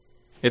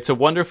It's a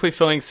wonderfully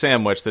filling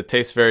sandwich that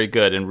tastes very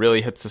good and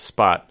really hits the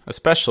spot,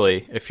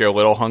 especially if you're a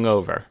little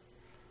hungover.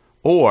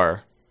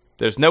 Or,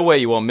 there's no way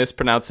you won't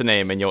mispronounce the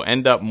name and you'll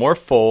end up more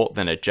full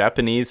than a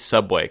Japanese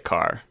subway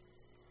car.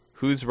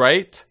 Who's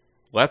right?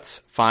 Let's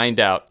find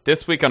out.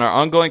 This week on our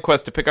ongoing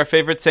quest to pick our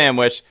favorite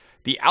sandwich,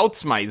 the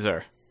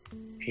Outsmizer.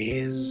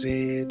 Is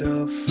it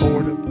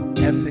affordable,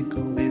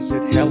 ethical? Is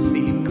it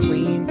healthy and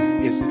clean?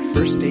 Is it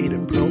first date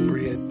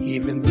appropriate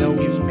even though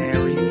he's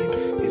married?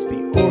 Is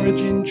the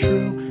origin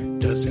true?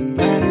 Doesn't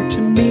matter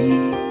to me.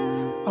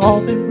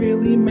 All that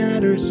really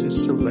matters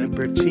is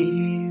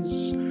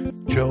celebrities.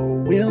 Joe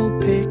will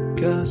pick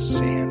a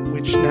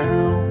sandwich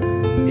now.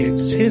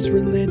 It's his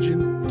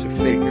religion to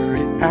figure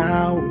it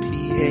out.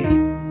 He ate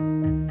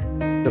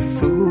the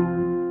food.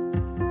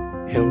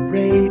 He'll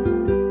rate.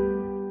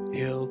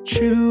 He'll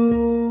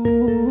choose.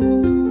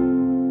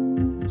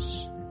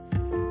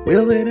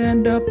 Will it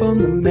end up on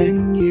the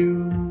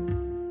menu?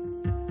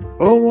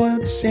 Or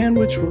what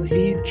sandwich will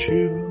he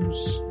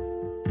choose?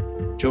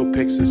 Joe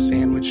picks a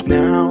sandwich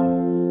now.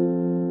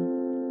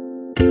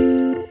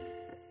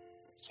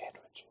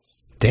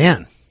 Sandwiches.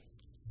 Dan,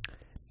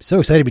 so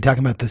excited to be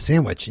talking about this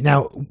sandwich.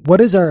 Now, what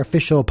is our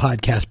official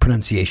podcast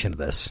pronunciation of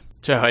this?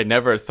 Joe, I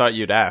never thought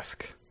you'd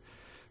ask.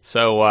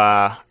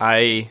 So,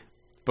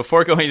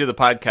 before going to the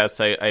podcast,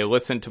 I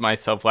listened to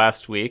myself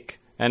last week,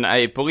 and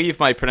I believe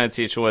my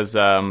pronunciation was,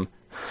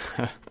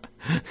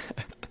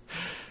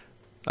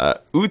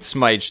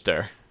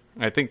 Outsmeister.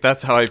 I think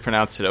that's how I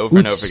pronounced it over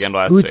and over again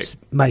last week.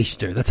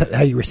 Outsmeister. That's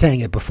how you were saying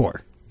it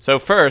before. So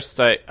first,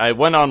 I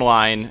went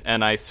online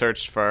and I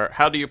searched for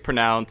how do you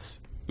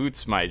pronounce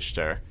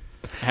Outsmeister.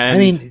 And I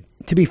mean,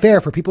 to be fair,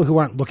 for people who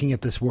aren't looking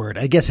at this word,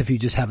 I guess if you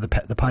just have the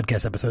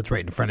podcast episodes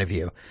right in front of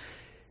you,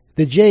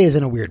 the J is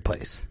in a weird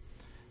place.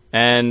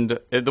 And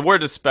the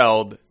word is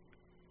spelled,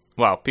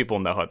 well, people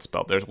know how it's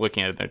spelled. They're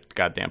looking at their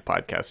goddamn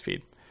podcast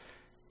feed.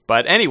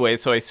 But anyway,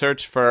 so I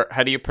searched for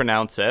how do you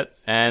pronounce it,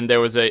 and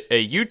there was a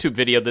YouTube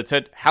video that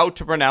said how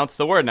to pronounce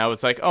the word, and I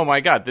was like, oh my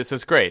god, this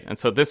is great. And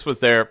so this was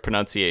their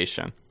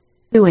pronunciation.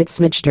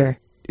 Outsmeister.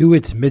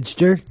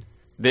 Outsmeister?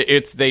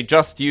 They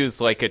just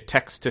use like a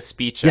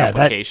text-to-speech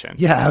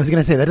application. I was going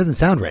to say, that doesn't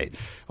sound right.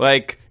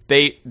 Like,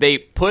 they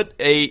put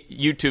a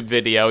YouTube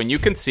video, and you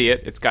can see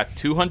it. It's got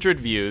 200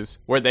 views,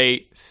 where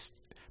they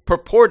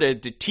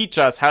purported to teach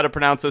us how to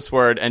pronounce this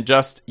word and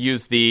just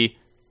use the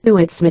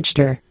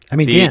Outsmeister. I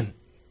mean,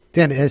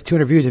 Dan, it has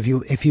 200 views. If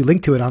you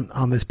link to it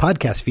on this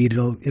podcast feed,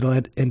 it'll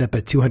end up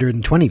at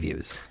 220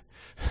 views.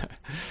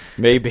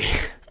 Maybe.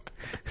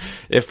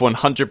 If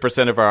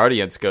 100% of our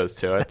audience goes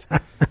to it.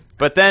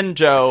 But then,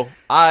 Joe,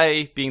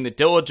 I, being the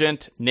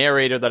diligent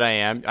narrator that I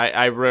am,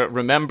 I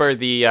remember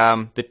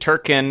the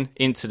Turkin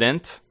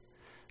incident,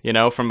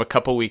 from a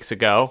couple weeks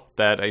ago,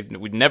 that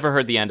we'd never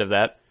heard the end of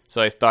that.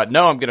 So I thought,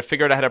 no, I'm going to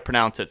figure out how to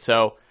pronounce it.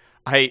 So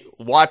I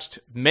watched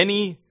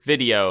many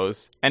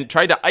videos and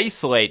tried to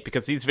isolate,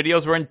 because these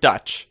videos were in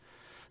Dutch.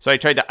 So I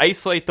tried to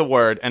isolate the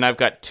word, and I've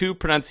got two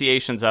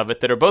pronunciations of it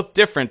that are both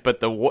different, but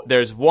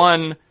there's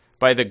one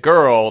by the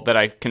girl that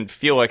I can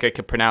feel like I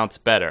could pronounce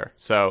better.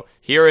 So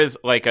here is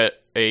like a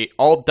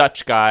all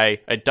Dutch guy,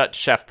 a Dutch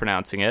chef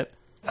pronouncing it.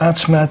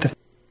 Outsmeister.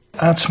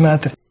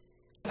 Outsmeister.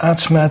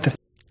 Outsmeister.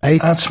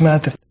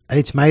 Outsmeister.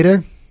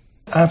 Outsmeister.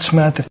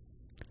 Outsmeister.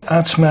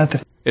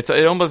 Outsmeister. It's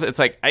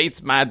like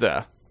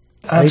Outsmeister.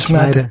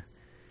 Outsmeister.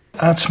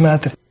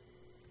 Outsmeister.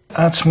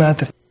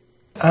 Outsmeister.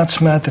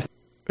 Outsmeister.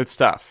 It's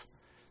tough.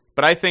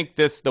 But I think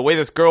the way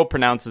this girl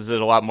pronounces it,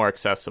 a lot more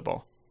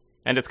accessible.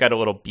 And it's got a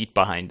little beat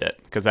behind it,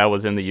 because that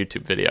was in the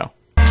YouTube video.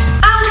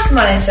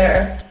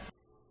 Outsmeister.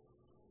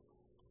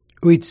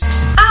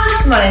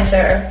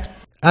 Outsmeister.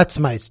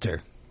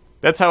 Outsmeister.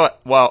 That's how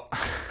I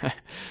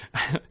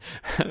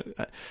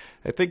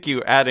think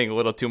you're adding a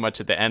little too much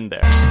at the end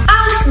there.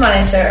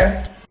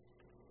 Outsmeister.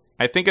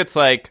 I think it's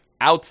like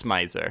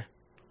Outsmizer.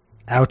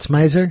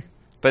 Outsmizer?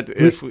 But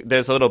if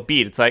there's a little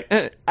beat, it's like,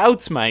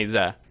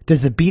 Outsmizer.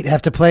 Does the beat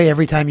have to play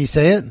every time you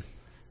say it?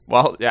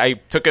 Well, I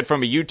took it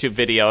from a YouTube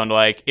video, and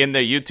like in the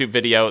YouTube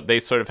video, they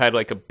sort of had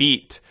like a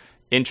beat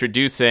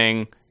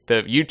introducing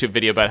the YouTube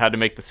video about how to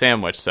make the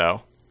sandwich.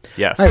 So,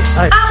 yes. All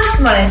right.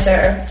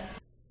 Outsmeister.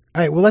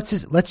 All right. Well, let's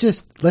just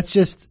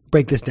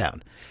break this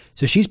down.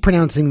 So she's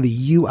pronouncing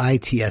the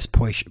UITS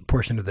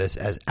portion of this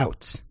as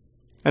outs,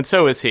 and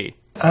so is he.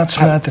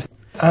 Outsmeister.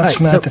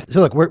 Outsmeister. So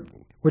look, we're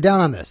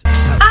down on this.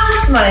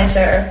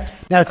 Outsmeister.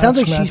 Now it sounds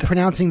like she's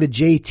pronouncing the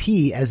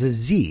JT as a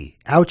Z.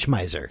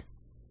 Ouchmiser.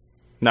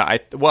 No,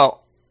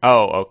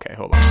 okay,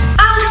 hold on.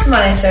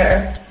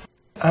 Outsmeister.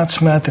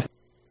 Outsmeister.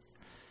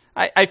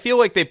 I feel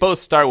like they both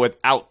start with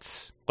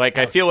outs. Like,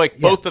 I feel like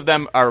both of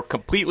them are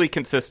completely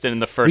consistent in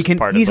the first part of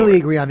the word. We can easily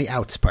agree on the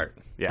outs part.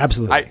 Yes.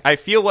 Absolutely. I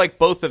feel like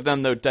both of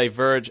them, though,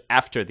 diverge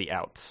after the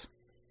outs.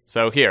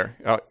 So here,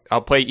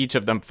 I'll play each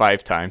of them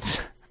 5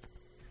 times.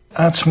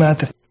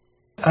 Outsmeister.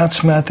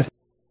 Outsmeister.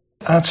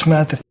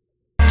 Outsmeister.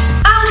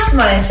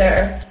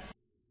 Outsmeister.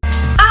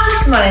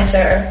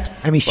 Outsmeister.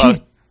 I mean,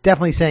 she's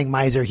definitely saying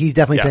miser. He's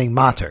definitely saying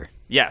mater.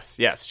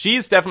 Yes.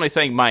 She's definitely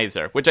saying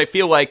miser, which I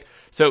feel like,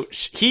 so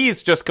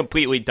he's just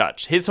completely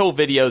Dutch. His whole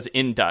video's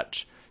in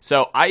Dutch.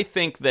 So I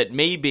think that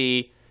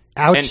maybe...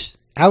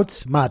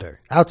 Outsmatter.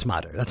 That's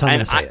how I'm going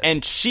to say it.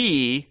 And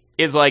she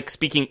is like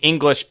speaking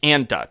English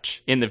and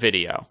Dutch in the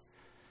video.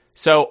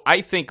 So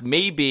I think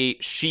maybe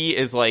she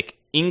is like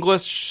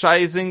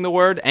anglicizing the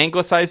word.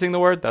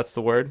 That's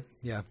the word.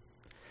 Yeah.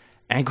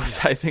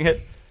 Anglicizing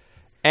it.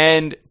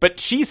 But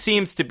she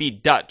seems to be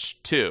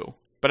Dutch too.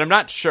 But I'm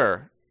not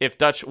sure if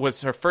Dutch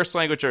was her first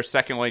language or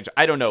second language.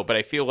 I don't know, but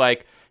I feel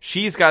like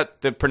she's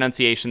got the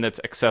pronunciation that's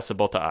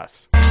accessible to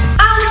us.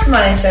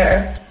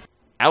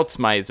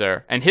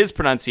 Outsmizer. And his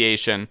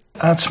pronunciation...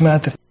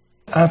 Outsmatter.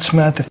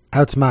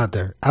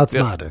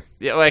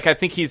 Yeah, like I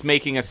think he's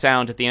making a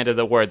sound at the end of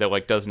the word that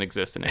like doesn't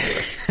exist in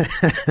English.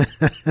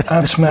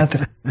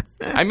 Outsmatter.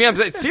 I mean,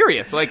 I'm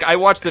serious. Like I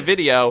watched the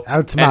video.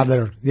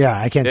 Outsmatter. Yeah,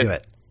 I can't do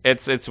it.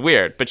 It's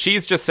weird, but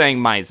she's just saying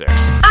miser.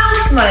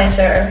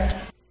 Outsmizer.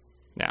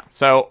 Yeah,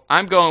 so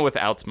I'm going with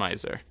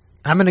outsmizer.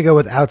 I'm going to go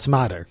with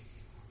outsmatter.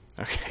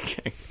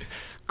 Okay.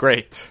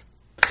 Great.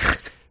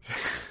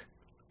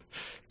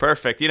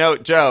 Perfect. You know,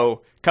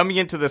 Joe, coming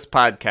into this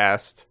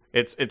podcast,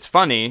 it's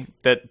funny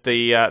that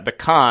the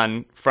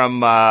con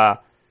from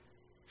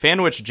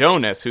Fanwich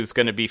Jonas, who's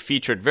going to be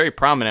featured very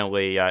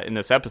prominently in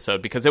this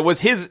episode, because it was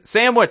his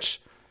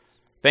sandwich.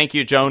 Thank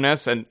you,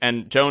 Jonas.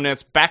 And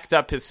Jonas backed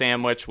up his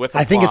sandwich with a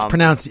I think bomb. it's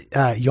pronounced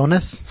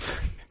Jonas,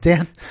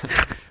 Dan.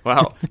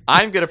 Well,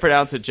 I'm going to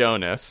pronounce it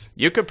Jonas.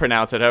 You could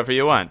pronounce it however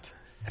you want.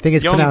 I think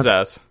it's pronounced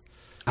Jonas.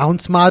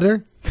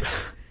 Outsmatter.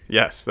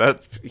 Yes,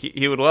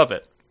 he would love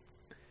it.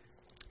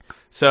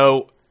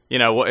 So, you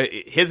know,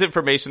 his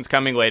information's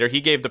coming later.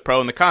 He gave the pro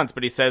and the cons,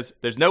 but he says,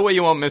 there's no way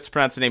you won't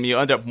mispronounce the name.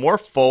 You'll end up more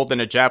full than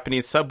a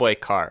Japanese subway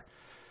car.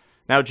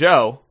 Now,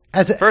 Joe,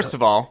 first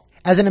of all...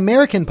 As an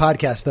American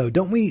podcast, though,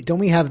 don't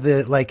we have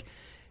the, like...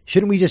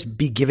 Shouldn't we just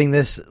be giving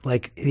this,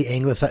 like, the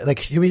Anglicized... Like,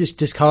 should we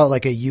just call it,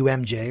 like, a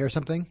UMJ or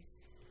something?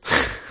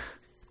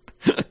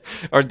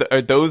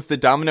 Are those the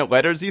dominant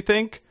letters, you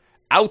think?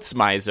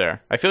 Outsmizer.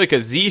 I feel like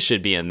a Z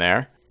should be in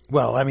there.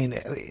 Well, I mean,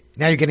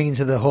 now you're getting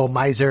into the whole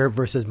miser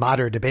versus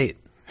mater debate.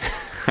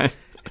 I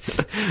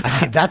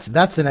mean, that's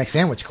the next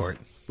sandwich court.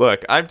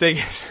 Look, I'm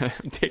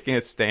taking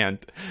a stand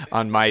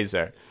on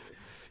miser.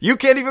 You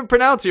can't even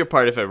pronounce your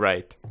part of it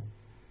right.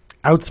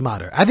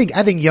 Outsmatter. I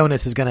think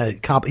Jonas is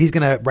he's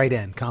gonna write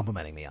in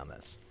complimenting me on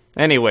this.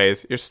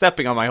 Anyways, you're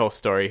stepping on my whole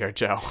story here,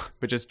 Joe,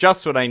 which is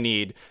just what I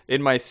need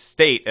in my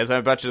state as I'm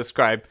about to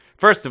describe.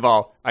 First of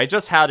all, I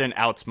just had an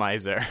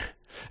outsmizer.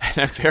 And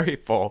I'm very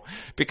full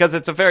because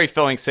it's a very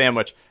filling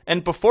sandwich.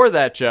 And before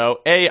that, Joe,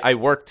 I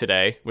worked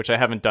today, which I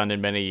haven't done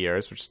in many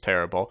years, which is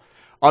terrible.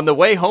 On the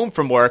way home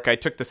from work, I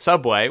took the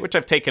subway, which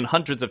I've taken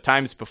hundreds of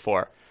times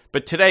before.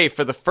 But today,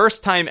 for the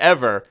first time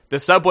ever, the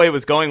subway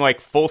was going like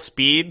full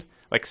speed,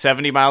 like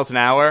 70 miles an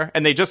hour.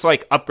 And they just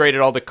like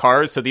upgraded all the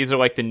cars. So these are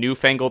like the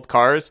newfangled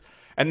cars.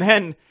 And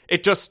then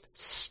it just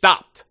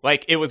stopped.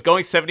 Like it was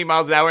going 70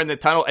 miles an hour in the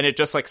tunnel and it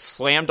just like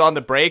slammed on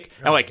the brake.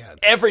 And like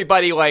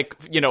everybody like,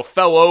 you know,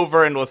 fell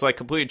over and was like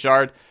completely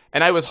jarred.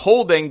 And I was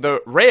holding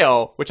the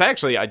rail, which I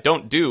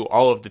don't do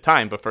all of the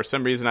time, but for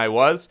some reason I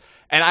was.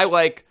 And I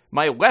like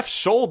my left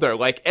shoulder,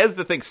 like as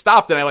the thing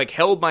stopped and I like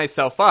held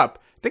myself up,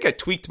 I think I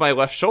tweaked my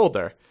left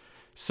shoulder.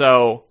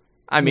 So,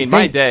 I mean,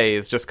 my day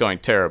is just going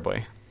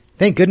terribly.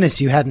 Thank goodness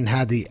you hadn't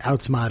had the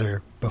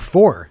outsmatter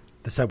before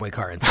the subway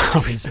car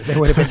incident. There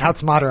would have been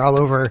outsmatter all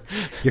over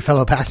your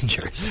fellow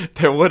passengers.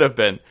 There would have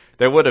been.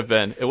 It would have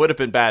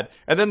been bad.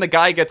 And then the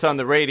guy gets on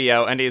the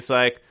radio and he's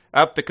like,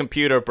 the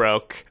computer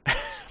broke.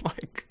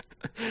 Like,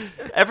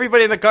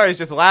 everybody in the car is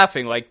just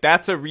laughing. Like,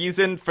 that's a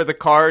reason for the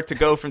car to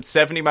go from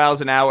 70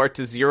 miles an hour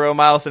to 0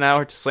 miles an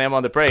hour to slam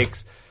on the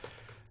brakes.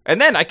 And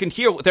then I can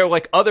hear there are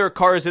like other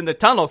cars in the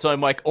tunnel. So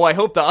I'm like, I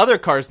hope the other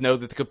cars know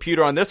that the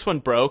computer on this one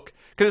broke.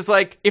 Because it's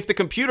like, if the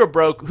computer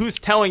broke, who's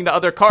telling the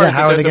other cars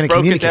that there's a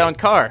broken down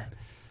car?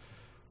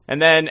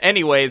 And then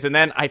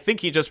I think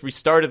he just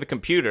restarted the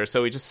computer.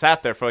 So he just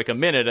sat there for like a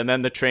minute and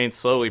then the train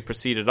slowly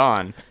proceeded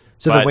on.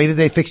 So the way that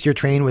they fixed your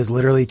train was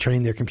literally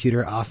turning their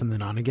computer off and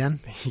then on again?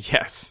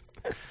 Yes.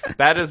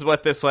 That is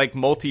what this like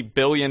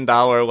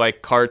multi-billion-dollar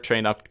like car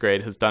train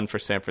upgrade has done for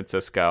San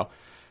Francisco.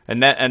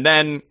 And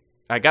then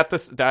I got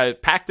this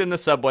packed in the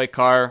subway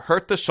car,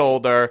 hurt the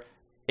shoulder,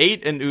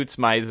 ate an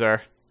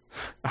outsmizer.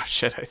 Oh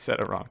shit, I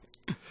said it wrong.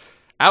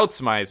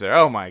 Outsmizer.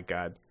 Oh my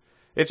god.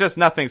 It's just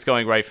nothing's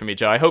going right for me,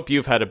 Joe. I hope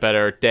you've had a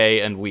better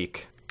day and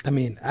week. I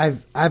mean,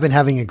 I've been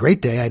having a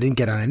great day. I didn't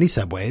get on any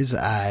subways.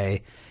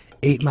 I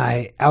ate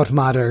my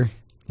outsmatter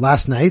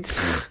last night.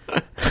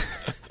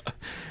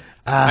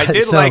 I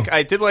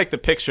did like the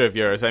picture of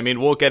yours. I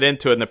mean, we'll get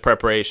into it in the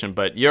preparation,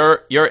 but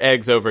your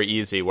eggs over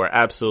easy were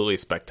absolutely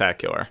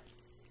spectacular.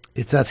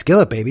 It's that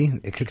skillet, baby.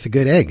 It cooks a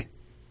good egg.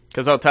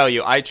 Because I'll tell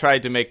you, I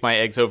tried to make my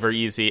eggs over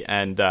easy,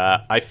 and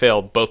I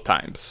failed both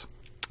times.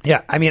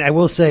 Yeah, I mean, I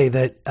will say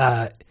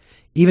that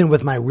even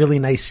with my really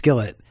nice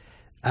skillet,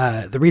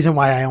 the reason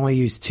why I only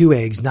used 2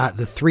 eggs, not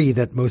the 3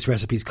 that most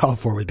recipes call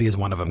for, was because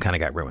one of them kind of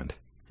got ruined.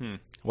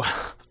 Well,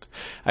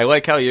 I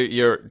like how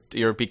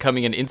you're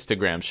becoming an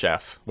Instagram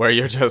chef, where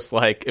you're just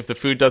like, if the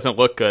food doesn't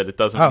look good, it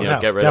doesn't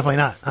get rid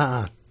definitely of it.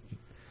 not.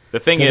 The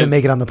thing Doesn't is,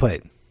 make it on the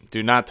plate.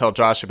 do not tell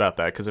Josh about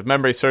that, because if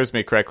memory serves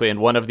me correctly, in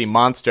one of the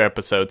Monster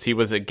episodes, he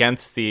was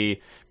against the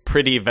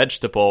pretty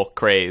vegetable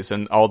craze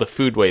and all the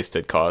food waste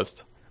it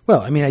caused.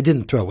 Well, I mean, I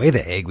didn't throw away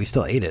the egg. We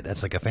still ate it.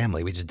 That's like a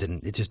family. We just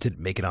didn't. It just didn't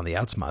make it on the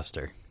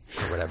Outsmonster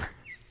or whatever.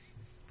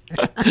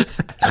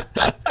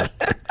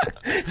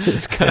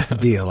 It's gonna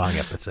be a long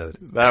episode.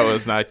 That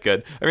was not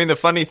good. I mean, the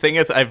funny thing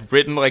is, I've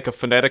written like a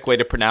phonetic way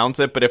to pronounce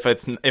it, but if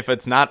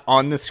it's not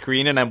on the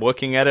screen and I'm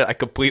looking at it, I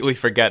completely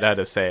forget how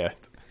to say it.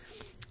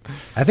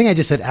 I think I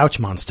just said "ouch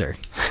monster."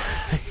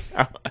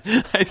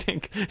 I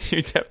think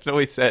you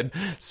definitely said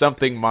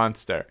something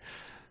monster.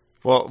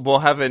 We'll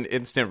have an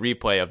instant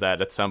replay of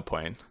that at some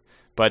point,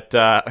 but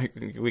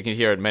we can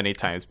hear it many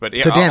times. But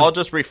yeah, So Dan, I'll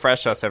just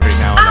refresh us every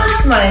now and then.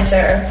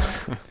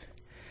 Outsmizer.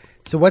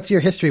 So what's your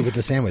history with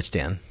the sandwich,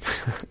 Dan?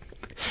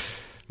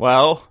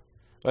 Well,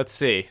 let's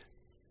see.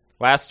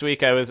 Last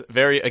week I was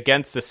very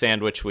against the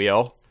sandwich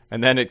wheel,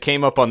 and then it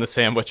came up on the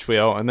sandwich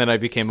wheel, and then I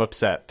became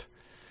upset.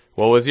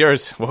 What was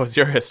yours? What was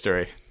your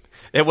history?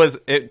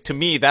 To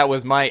me, that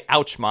was my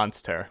ouch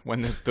monster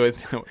when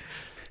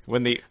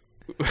the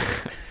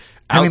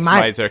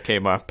Outsmizer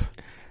came up.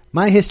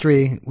 My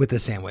history with the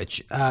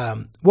sandwich.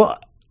 Well,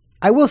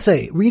 I will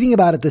say, reading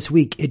about it this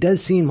week, it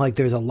does seem like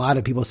there's a lot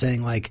of people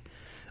saying like,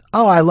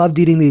 "Oh, I loved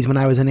eating these when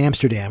I was in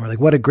Amsterdam," or like,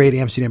 "What a great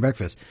Amsterdam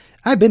breakfast."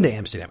 I've been to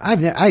Amsterdam.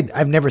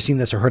 I've never seen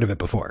this or heard of it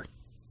before.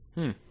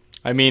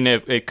 I mean,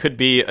 it could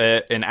be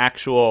an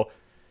actual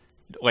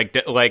like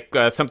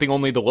something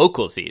only the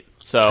locals eat.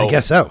 So I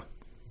guess so.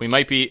 We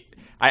might be.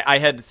 I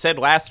had said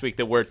last week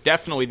that we're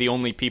definitely the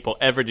only people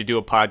ever to do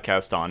a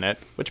podcast on it,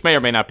 which may or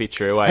may not be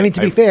true. I mean,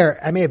 to be fair,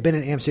 I may have been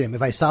in Amsterdam.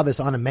 If I saw this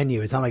on a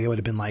menu, it's not like it would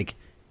have been like,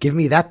 "Give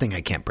me that thing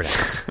I can't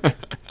pronounce."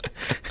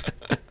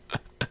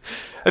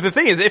 The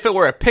thing is, if it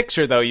were a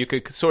picture, though, you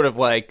could sort of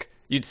like,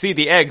 you'd see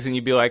the eggs and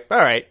you'd be like, all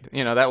right,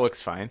 that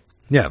looks fine.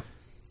 Yeah.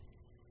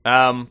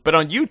 But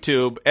on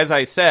YouTube, as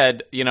I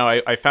said,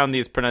 I found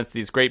these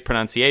great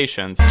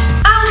pronunciations.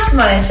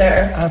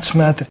 Outsmizer.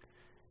 Outsmatter.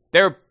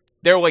 There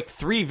are like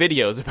 3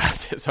 videos about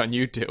this on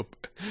YouTube.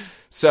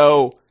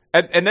 So,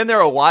 and then there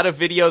are a lot of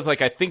videos,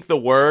 like I think the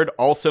word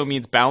also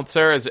means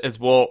bouncer,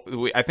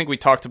 I think we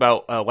talked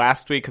about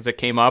last week because it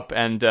came up,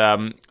 and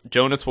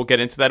Jonas will get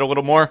into that a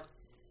little more.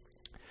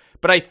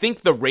 But I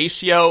think the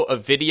ratio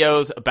of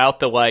videos about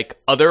the like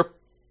other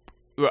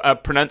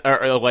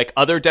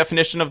other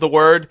definition of the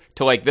word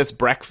to like this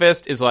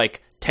breakfast is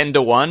like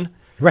 10-1.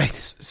 Right.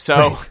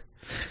 So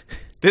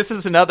this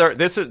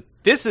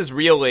is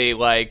really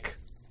like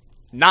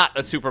not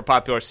a super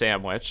popular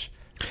sandwich.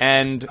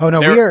 And oh no,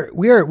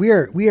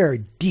 we are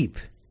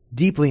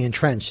deeply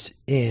entrenched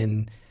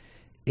in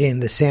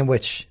the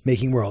sandwich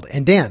making world.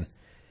 And Dan,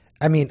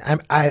 I mean,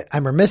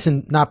 I'm remiss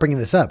in not bringing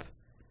this up.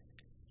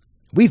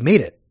 We've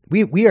made it.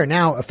 We are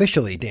now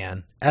officially,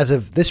 Dan, as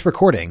of this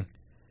recording,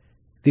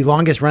 the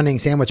longest running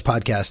sandwich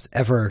podcast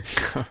ever.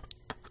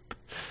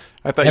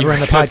 I thought ever in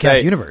the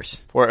podcast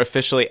universe. We're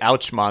officially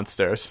ouch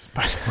monsters.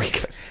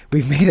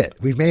 We've made it.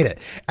 We've made it.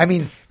 I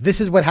mean, this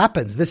is what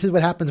happens. This is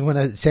what happens when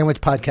a sandwich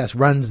podcast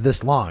runs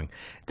this long.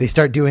 They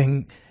start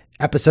doing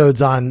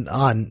episodes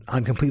on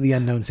completely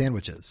unknown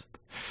sandwiches.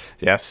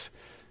 Yes.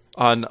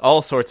 On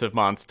all sorts of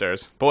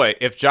monsters. Boy,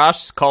 if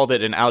Josh called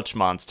it an ouch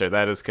monster,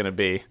 that is going to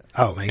be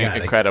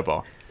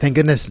incredible. Thank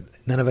goodness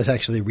none of us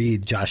actually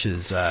read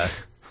Josh's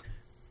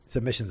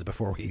submissions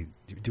before we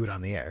do it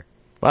on the air.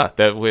 Well,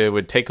 that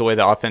would take away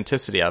the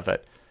authenticity of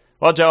it.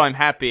 Well, Joe, I'm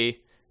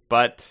happy,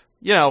 but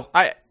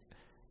I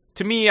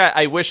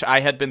wish I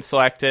had been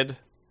selected.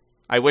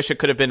 I wish it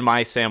could have been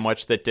my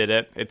sandwich that did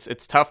it.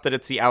 It's tough that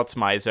it's the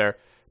Outsmizer,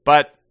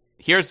 but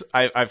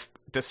I've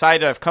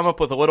decided, I've come up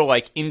with a little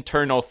like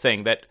internal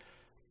thing that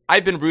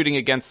I've been rooting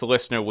against the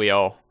listener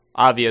wheel,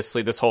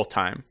 obviously, this whole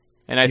time,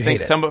 and I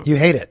think you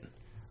hate it.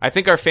 I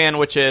think our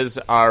sandwiches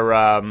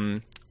are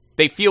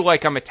they feel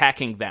like I'm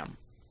attacking them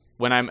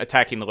when I'm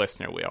attacking the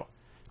listener wheel.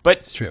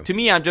 But to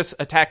me, I'm just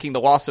attacking the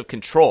loss of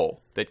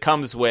control that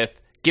comes with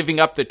giving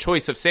up the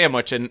choice of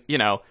sandwich, and,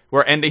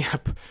 we're ending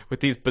up with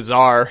these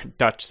bizarre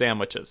Dutch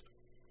sandwiches.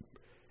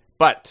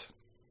 But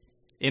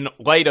in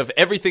light of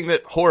everything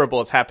that horrible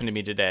has happened to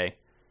me today,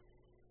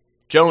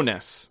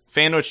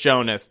 Fanwich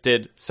Jonas,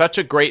 did such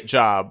a great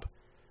job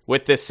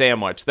with this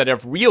sandwich that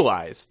I've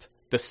realized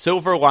the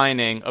silver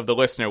lining of the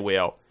listener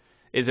wheel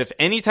is if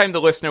anytime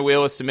the listener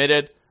wheel is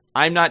submitted,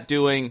 I'm not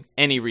doing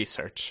any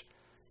research.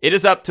 It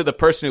is up to the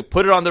person who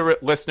put it on the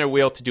listener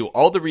wheel to do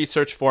all the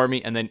research for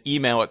me and then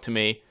email it to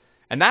me.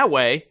 And that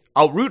way,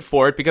 I'll root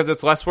for it because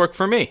it's less work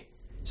for me.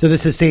 So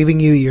this is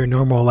saving you your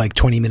normal,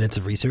 20 minutes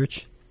of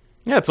research?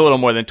 Yeah, it's a little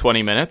more than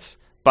 20 minutes.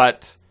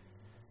 But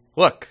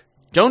look,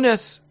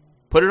 Jonas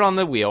put it on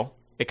the wheel.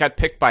 It got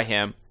picked by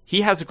him.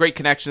 He has a great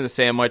connection to the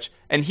sandwich,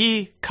 and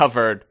he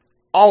covered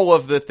all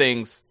of the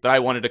things that I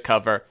wanted to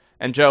cover.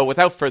 And Joe,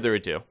 without further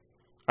ado,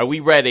 are we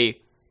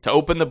ready to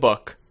open the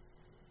book?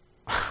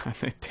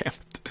 Damn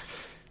it.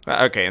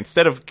 Okay,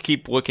 instead of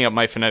keep looking up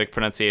my phonetic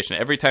pronunciation,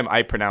 every time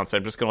I pronounce it,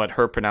 I'm just going to let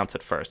her pronounce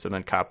it first and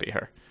then copy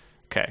her.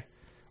 Okay.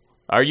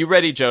 Are you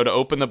ready, Joe, to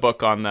open the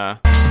book on the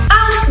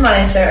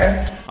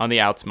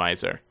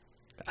Outsmizer?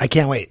 I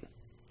can't wait.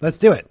 Let's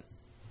do it.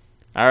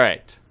 All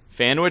right.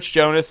 Fanwich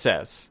Jonas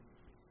says,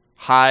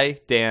 "Hi,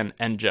 Dan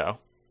and Joe.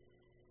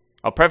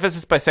 I'll preface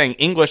this by saying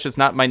English is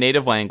not my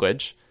native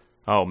language."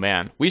 Oh,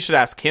 man. We should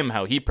ask him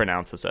how he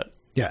pronounces it.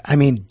 Yeah, I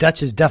mean,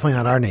 Dutch is definitely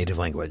not our native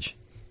language.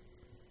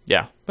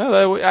 Yeah.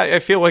 Well, I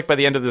feel like by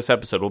the end of this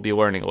episode, we'll be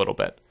learning a little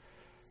bit.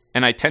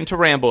 And I tend to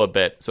ramble a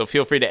bit, so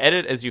feel free to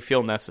edit as you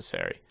feel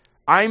necessary.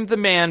 I'm the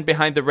man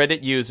behind the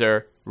Reddit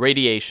user,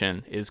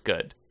 Radiation is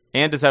Good.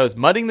 And as I was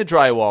mudding the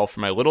drywall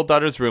for my little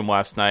daughter's room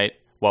last night,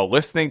 while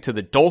listening to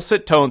the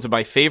dulcet tones of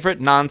my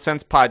favorite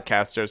nonsense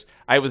podcasters,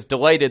 I was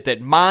delighted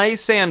that my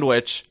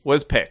sandwich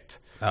was picked.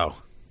 Oh,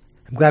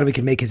 I'm glad we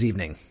can make his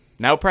evening.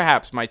 Now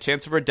perhaps my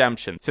chance of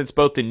redemption, since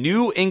both the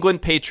New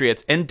England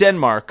Patriots and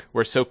Denmark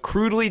were so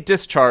crudely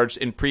discharged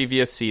in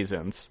previous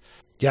seasons.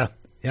 Yeah.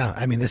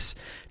 I mean, this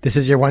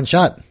is your one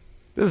shot.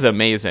 This is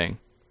amazing.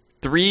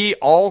 Fanwich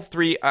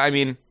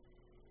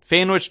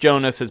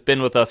Jonas has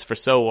been with us for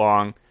so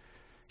long.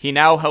 He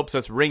now helps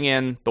us ring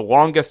in the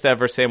longest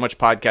ever sandwich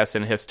podcast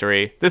in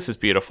history. This is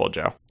beautiful,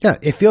 Joe. Yeah,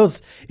 it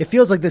feels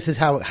like this is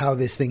how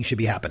this thing should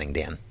be happening,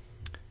 Dan.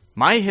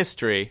 My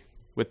history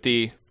with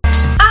the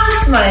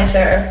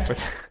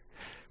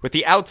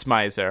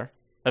Outsmizer,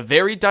 a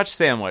very Dutch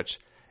sandwich,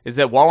 is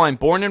that while I'm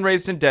born and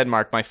raised in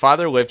Denmark, my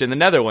father lived in the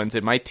Netherlands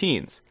in my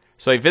teens,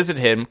 so I visit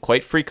him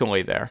quite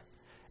frequently there.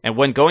 And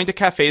when going to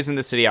cafes in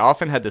the city, I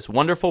often had this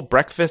wonderful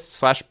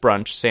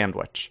breakfast/brunch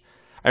sandwich.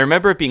 I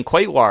remember it being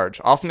quite large,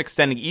 often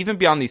extending even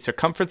beyond the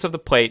circumference of the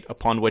plate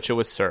upon which it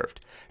was served.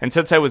 And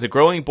since I was a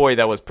growing boy,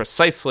 that was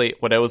precisely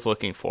what I was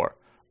looking for.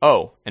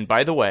 Oh, and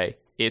by the way,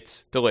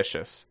 it's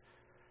delicious.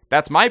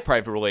 That's my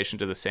private relation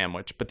to the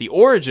sandwich, but the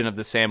origin of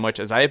the sandwich,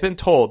 as I have been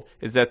told,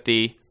 is that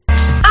the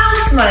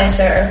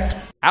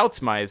Outsmizer.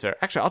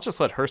 Actually, I'll just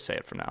let her say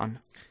it from now on.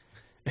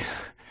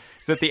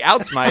 Is that the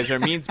Outsmizer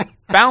means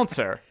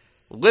bouncer,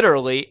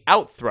 literally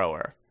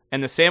out-thrower.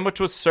 And the sandwich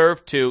was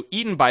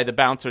eaten by the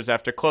bouncers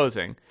after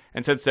closing.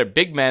 And since they're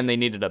big men, they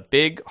needed a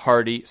big,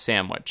 hearty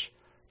sandwich.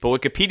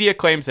 But Wikipedia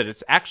claims that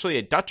it's actually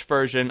a Dutch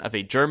version of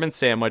a German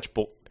sandwich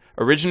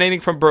originating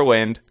from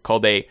Berlin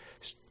called a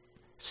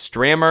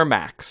Strammer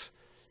Max.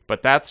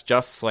 But that's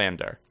just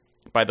slander.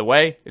 By the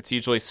way, it's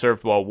usually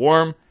served while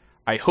warm.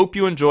 I hope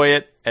you enjoy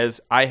it,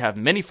 as I have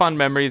many fond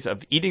memories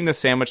of eating the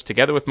sandwich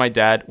together with my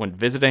dad when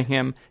visiting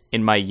him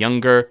in my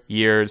younger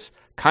years.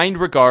 Kind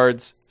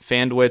regards,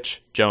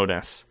 Fanwich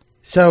Jonas.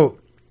 So,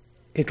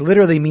 it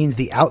literally means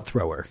the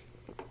out-thrower.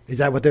 Is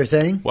that what they're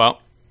saying? Well,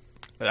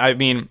 I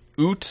mean,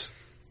 Out?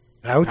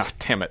 Oh,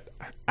 damn it.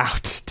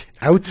 Out.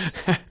 I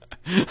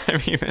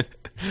mean,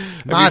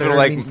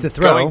 means to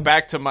throw. Going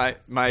back to my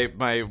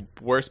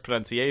worst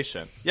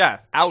pronunciation. Yeah,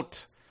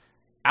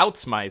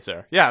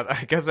 Outsmizer. Yeah,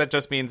 I guess that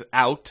just means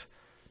out.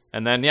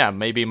 And then, yeah,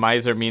 maybe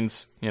miser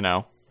means,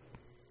 to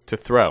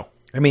throw.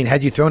 I mean,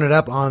 had you thrown it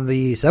up on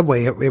the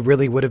subway, it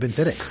really would have been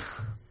fitting.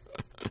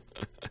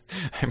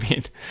 I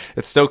mean,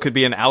 it still could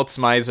be an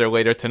Outsmizer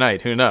later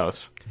tonight. Who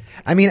knows?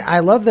 I mean, I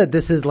love that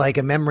this is like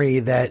a memory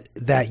that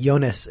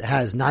Jonas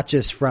has, not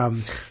just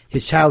from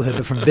his childhood,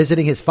 but from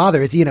visiting his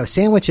father. It's,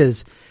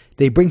 sandwiches,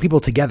 they bring people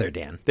together,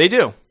 Dan. They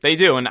do.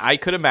 And I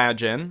could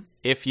imagine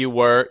if you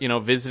were,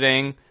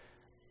 visiting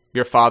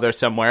your father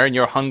somewhere and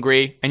you're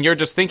hungry and you're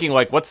just thinking,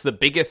 like, what's the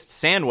biggest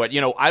sandwich?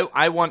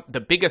 I want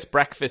the biggest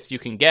breakfast you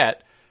can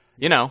get.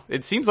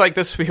 It seems like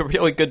this would be a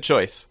really good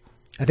choice.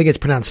 I think it's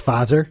pronounced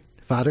Fodder.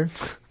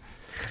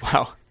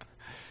 Well,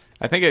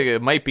 I think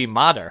it might be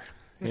Mater,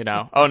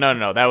 Oh,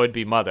 no, that would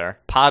be Mother.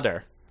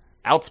 Potter.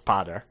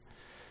 Outspodder.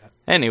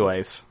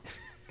 Anyways.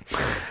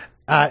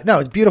 No,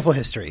 it's beautiful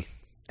history.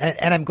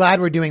 And I'm glad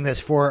we're doing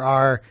this for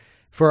our,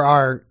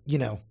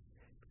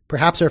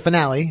 perhaps our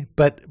finale,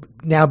 but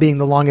now being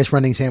the longest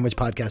running sandwich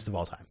podcast of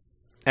all time.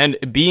 And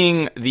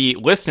being the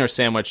listener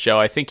sandwich show,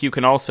 I think you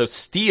can also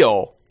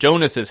steal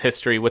Jonas's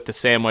history with the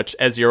sandwich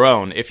as your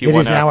own if you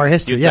want to. It is now our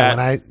history.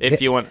 Yeah,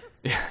 you want.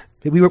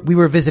 We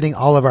were visiting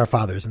all of our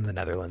fathers in the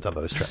Netherlands on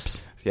those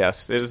trips.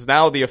 Yes, it is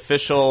now the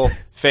official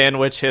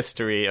Fanwich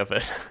history of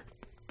it.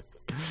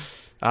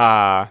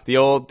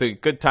 The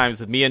good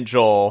times with me and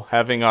Joel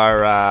having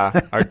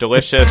our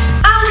delicious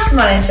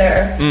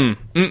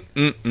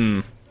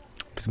Outsmizer.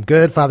 Some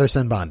good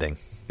father-son bonding.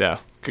 Yeah,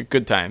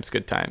 good times.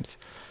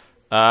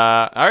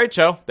 All right,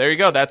 Joe. There you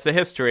go. That's the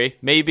history.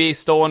 Maybe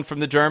stolen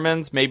from the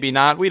Germans, maybe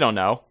not. We don't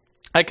know.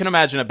 I can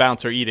imagine a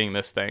bouncer eating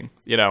this thing.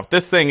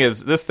 This thing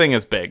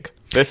is big.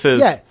 This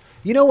is. Yeah.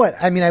 You know what?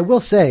 I mean, I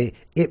will say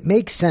it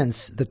makes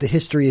sense that the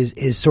history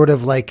is sort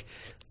of like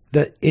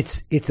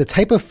it's the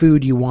type of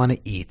food you want to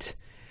eat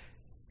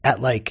at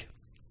like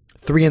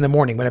 3 a.m.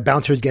 when a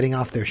bouncer is getting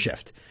off their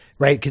shift,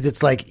 right? Because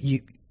it's like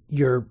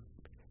you're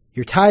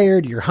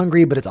tired, you're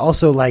hungry, but it's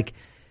also like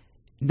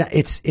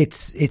it's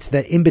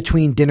the in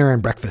between dinner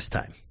and breakfast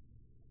time.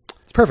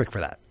 It's perfect for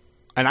that.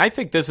 And I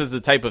think this is the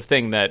type of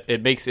thing that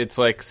it's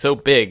like so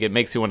big, it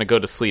makes you want to go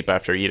to sleep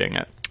after eating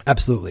it.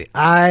 Absolutely.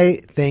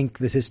 I think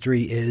this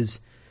history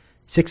is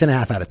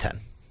 6.5 out of 10.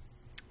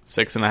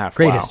 6.5.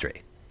 Great wow.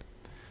 history.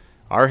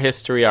 Our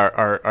history,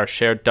 our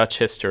shared Dutch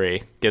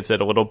history, gives it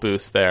a little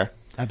boost there.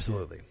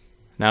 Absolutely.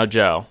 Now,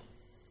 Joe,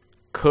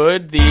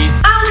 could the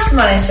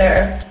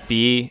Aasmeister.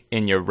 be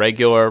in your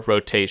regular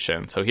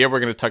rotation? So here we're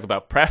going to talk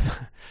about prep,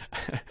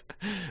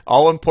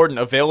 all important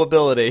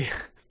availability,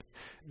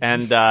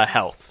 and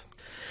health.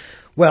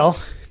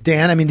 Well,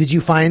 Dan, I mean, did you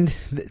find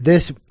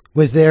this?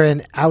 Was there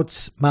an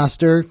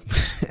Outsmaster?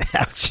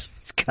 Ouch.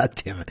 God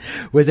damn it.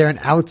 Was there an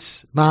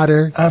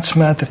Outsmatter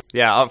Uitsmijter.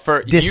 Yeah,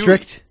 for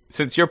district?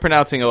 Since you're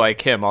pronouncing it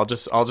like him, I'll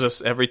just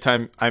every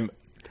time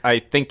I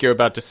think you're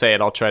about to say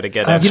it, I'll try to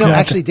get it. You know,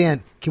 actually,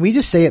 Dan, can we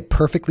just say it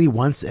perfectly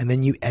once and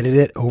then you edit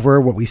it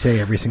over what we say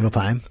every single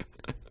time?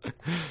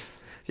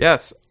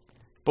 Yes.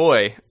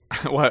 Boy,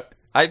 what?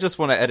 I just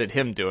want to edit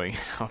him doing it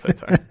all the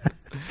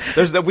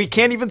time. We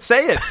can't even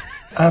say it.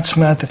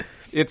 Uitsmijter.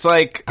 It's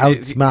like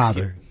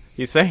Outsmatter.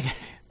 He's saying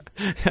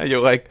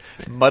you're like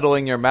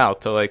muddling your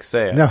mouth to like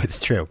say it. No, it's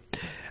true.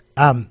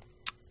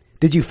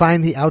 Did you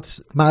find the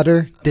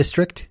Outsmatter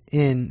district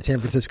in San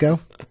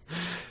Francisco?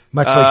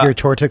 Much like your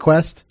Torta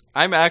quest?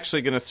 I'm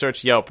actually going to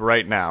search Yelp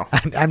right now.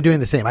 I'm doing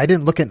the same. I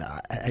didn't look at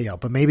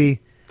Yelp, but maybe.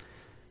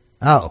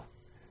 Oh,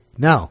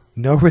 no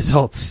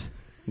results.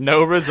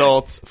 No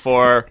results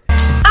for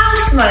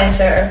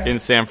Aasmeister. in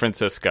San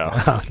Francisco.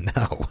 Oh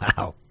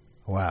no!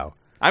 Wow.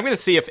 I'm going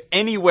to see if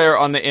anywhere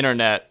on the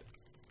internet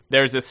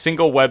there's a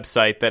single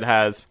website that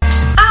has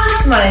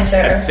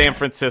Aasmeister. San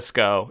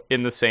Francisco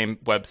in the same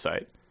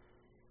website.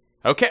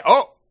 Okay.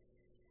 Oh,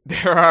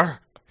 there are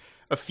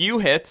a few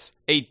hits.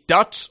 A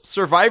Dutch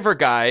survivor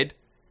guide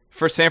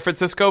for San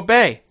Francisco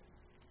Bay.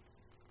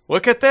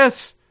 Look at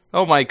this.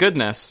 Oh my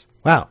goodness.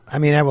 Wow. I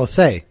mean, I will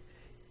say,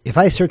 if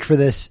I search for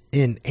this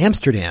in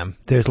Amsterdam,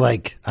 there's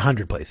like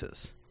 100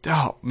 places.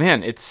 Oh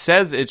man, it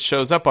says it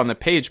shows up on the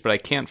page, but I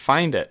can't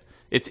find it.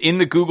 It's in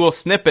the Google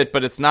snippet,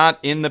 but it's not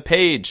in the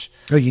page.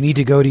 Oh, you need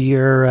to go to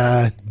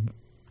your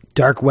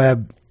dark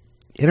web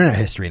internet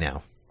history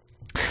now.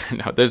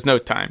 No, there's no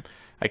time.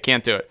 I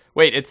can't do it.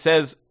 Wait, it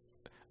says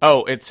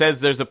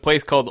there's a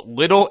place called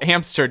Little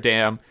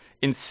Amsterdam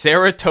in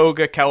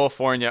Saratoga,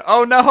 California.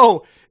 Oh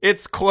no,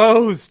 it's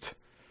closed.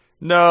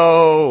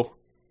 No.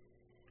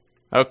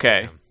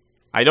 Okay.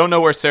 I don't know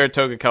where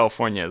Saratoga,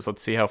 California is.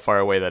 Let's see how far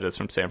away that is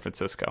from San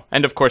Francisco.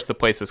 And of course the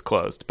place is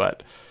closed,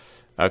 but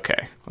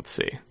okay, let's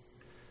see.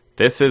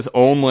 This is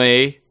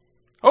only,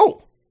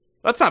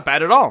 that's not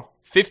bad at all.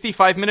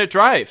 55-minute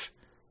drive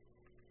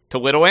to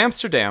Little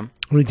Amsterdam.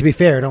 I mean, to be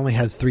fair, it only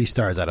has 3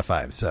 stars out of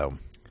 5, so.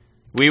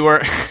 We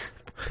were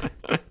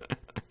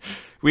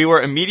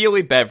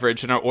immediately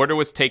beveraged, and our order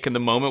was taken the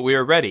moment we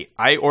were ready.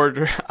 I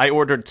ordered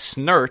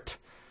snert,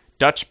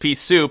 Dutch pea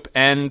soup,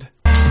 and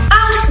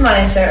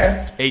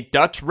Aasmeister. a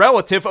Dutch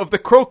relative of the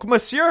croque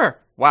monsieur.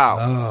 Wow.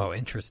 Oh,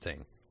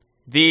 interesting.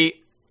 The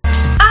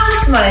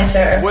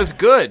Aasmeister. was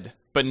good,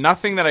 but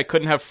nothing that I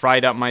couldn't have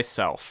fried up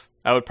myself.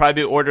 I would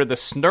probably order the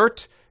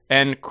snert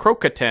and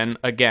croquetin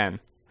again.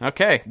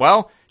 Okay,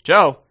 well,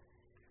 Joe,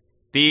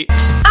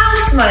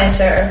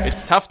 Aasmeister.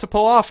 it's tough to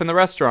pull off in the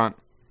restaurant.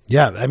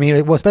 Yeah, I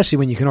mean, well, especially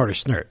when you can order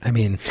snert. I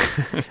mean,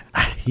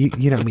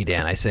 you know me,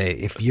 Dan. I say,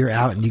 if you're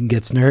out and you can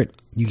get snert,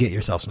 you get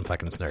yourself some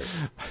fucking snert.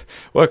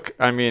 Look,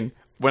 I mean,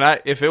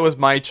 if it was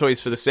my choice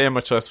for the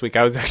sandwich last week,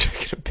 I was actually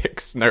going to pick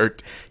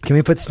snert. Can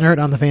we put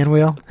snert on the fan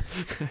wheel?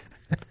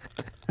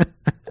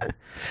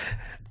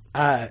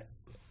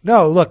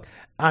 No, look,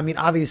 I mean,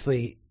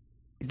 obviously,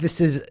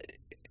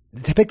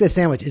 to pick this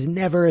sandwich is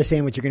never a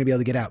sandwich you're going to be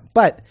able to get out.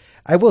 But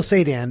I will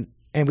say, Dan,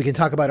 and we can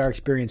talk about our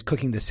experience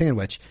cooking this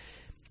sandwich,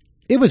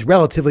 it was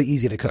relatively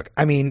easy to cook.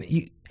 I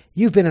mean,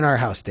 you've been in our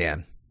house,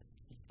 Dan.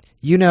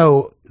 You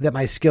know that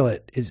my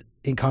skillet is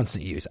in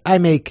constant use. I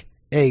make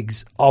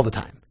eggs all the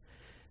time.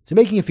 So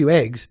making a few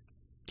eggs,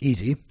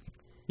 easy.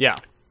 Yeah.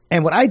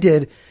 And what I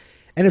did,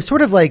 and it's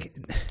sort of like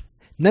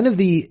none of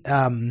the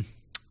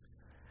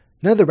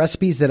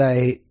recipes that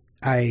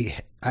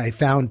I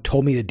found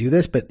told me to do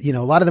this, but you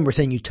know, a lot of them were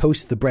saying you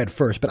toast the bread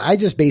first, but I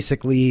just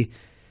basically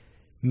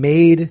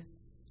made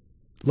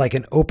like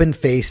an open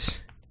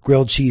face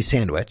grilled cheese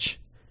sandwich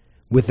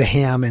with the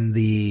ham and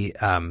the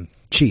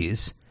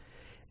cheese,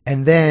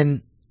 and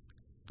then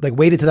like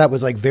waited till that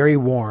was like very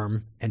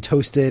warm and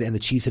toasted and the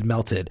cheese had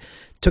melted,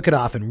 took it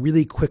off and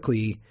really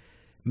quickly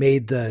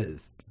made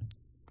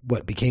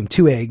what became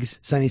 2 eggs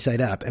sunny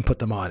side up and put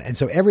them on. And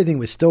so everything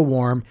was still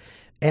warm.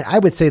 And I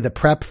would say the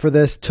prep for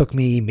this took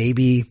me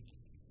maybe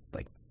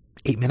like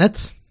 8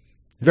 minutes.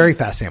 Very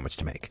fast sandwich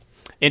to make.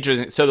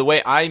 Interesting. So the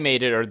way I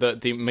made it, or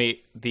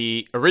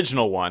the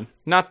original one,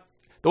 not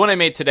the one I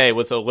made today,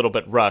 was a little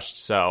bit rushed,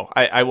 so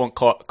I won't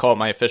call it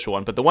my official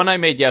one. But the one I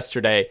made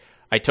yesterday,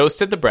 I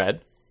toasted the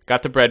bread,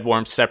 got the bread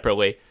warmed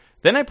separately.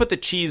 Then I put the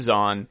cheese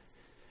on,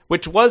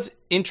 which was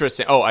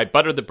interesting. Oh, I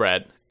buttered the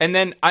bread. And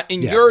then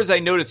yours, I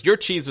noticed your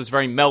cheese was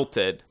very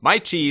melted. My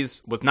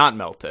cheese was not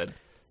melted.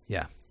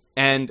 Yeah.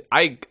 And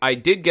I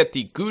did get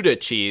the Gouda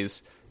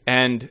cheese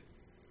And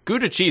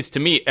Gouda cheese to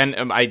me, and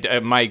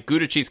my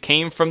Gouda cheese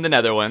came from the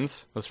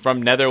Netherlands. It was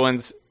from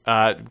Netherlands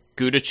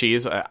Gouda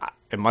cheese.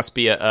 It must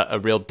be a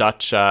real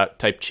Dutch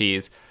type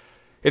cheese.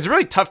 It's a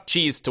really tough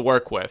cheese to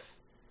work with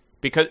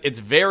because it's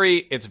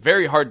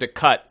very hard to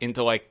cut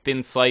into like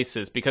thin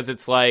slices because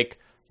it's like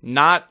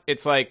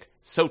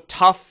so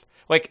tough.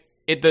 Like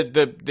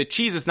the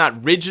cheese is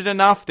not rigid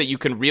enough that you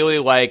can really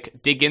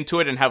like dig into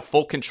it and have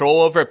full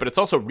control over it, but it's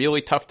also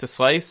really tough to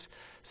slice.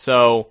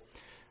 So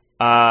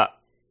I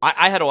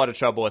had a lot of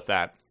trouble with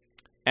that.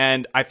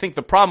 And I think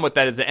the problem with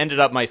that is it ended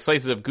up my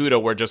slices of Gouda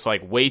were just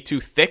like way too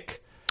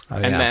thick. Oh,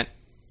 yeah.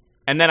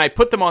 And then I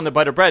put them on the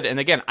butter bread, and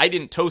again, I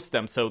didn't toast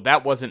them, so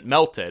that wasn't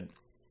melted.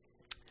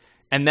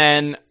 And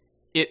then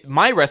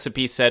my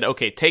recipe said,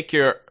 okay, take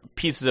your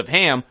pieces of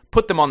ham,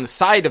 put them on the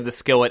side of the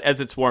skillet as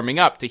it's warming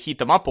up to heat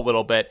them up a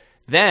little bit,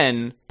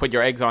 then put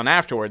your eggs on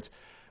afterwards.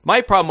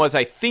 My problem was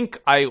I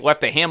think I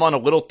left the ham on a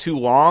little too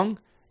long,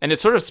 and it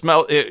sort of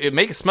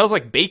smells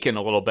like bacon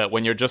a little bit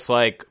when you're just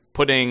like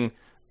putting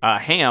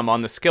ham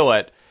on the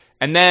skillet.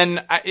 And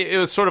then it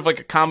was sort of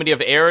like a comedy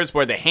of errors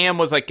where the ham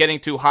was like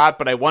getting too hot,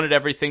 but I wanted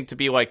everything to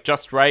be like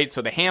just right.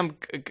 So the ham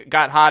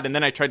got hot, and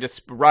then I tried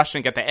to rush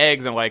and get the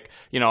eggs, and like,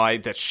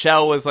 the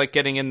shell was like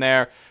getting in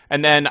there.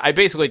 And then I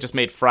basically just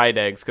made fried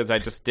eggs because I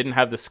just didn't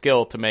have the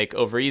skill to make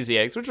over easy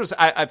eggs, which was,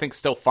 I think,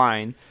 still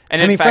fine.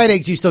 And in fact, fried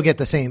eggs, you still get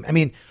the same. I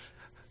mean,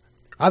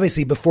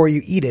 obviously, before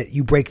you eat it,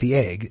 you break the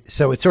egg.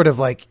 So it's sort of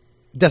like,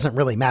 doesn't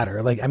really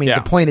matter. Like, I mean,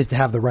 The point is to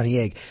have the runny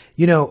egg.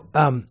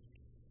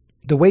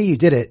 The way you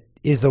did it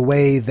is the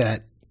way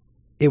that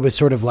it was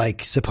sort of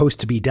like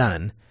supposed to be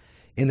done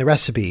in the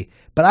recipe.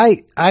 But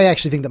I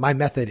actually think that my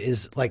method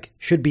is like,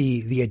 should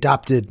be the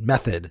adopted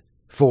method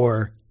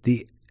for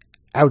the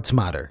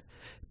Outsmatter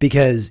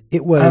because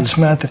it was.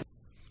 Outsmatter.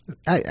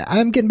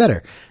 I'm getting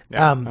better.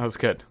 Yeah, that was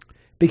good.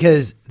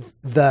 Because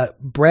the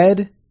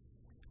bread,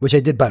 which I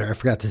did butter, I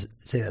forgot to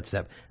say that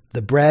step.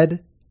 The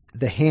bread,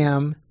 the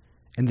ham,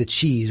 and the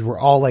cheese were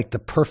all like the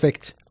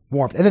perfect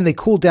warmth. And then they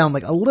cooled down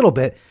like a little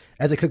bit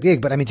as I cooked the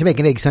egg. But I mean, to make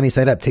an egg sunny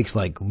side up takes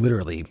like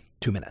literally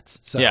 2 minutes.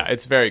 So yeah,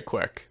 it's very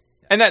quick.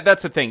 And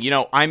that's the thing.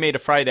 I made a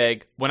fried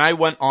egg when I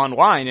went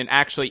online, and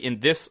actually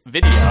in this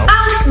video,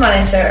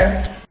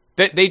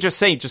 they just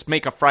say just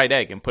make a fried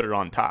egg and put it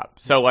on top.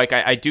 So like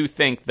I do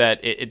think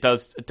that it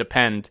does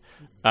depend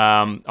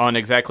on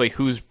exactly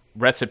whose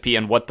recipe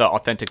and what the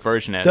authentic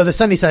version is. So the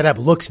sunny side up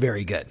looks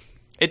very good.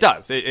 It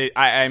does.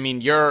 I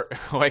mean, you're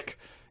like,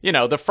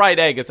 the fried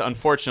egg is,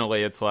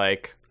 unfortunately, it's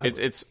like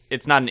it's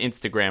not an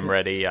Instagram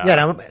ready. Yeah,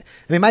 no, I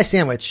mean, my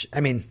sandwich,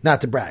 I mean, not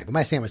to brag, but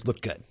my sandwich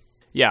looked good.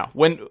 Yeah,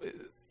 when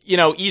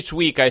each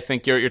week I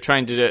think you're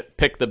trying to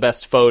pick the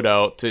best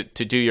photo to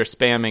do your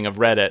spamming of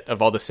Reddit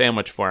of all the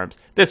sandwich forums.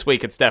 This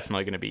week it's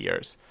definitely going to be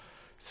yours.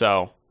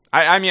 So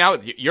I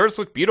mean, yours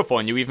look beautiful,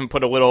 and you even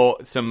put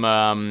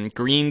some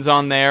greens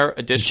on there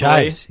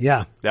additionally. Chives,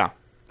 yeah,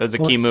 that's a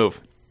key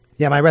move.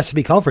 Yeah, my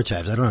recipe called for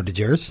chives. I don't know, did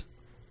yours?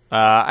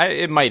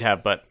 It might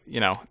have, but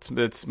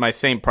it's my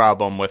same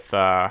problem with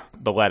the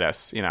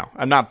lettuce.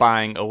 I'm not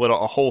buying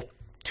a whole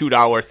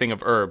 $2 thing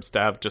of herbs to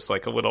have just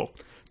like a little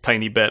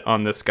tiny bit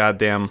on this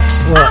goddamn.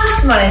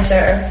 I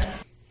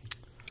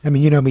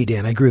mean, you know me,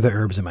 Dan. I grew the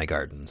herbs in my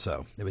garden,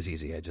 so it was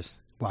easy. I just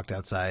walked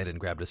outside and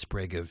grabbed a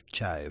sprig of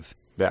chive.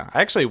 Yeah,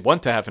 I actually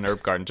want to have an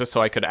herb garden just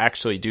so I could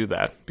actually do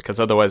that, because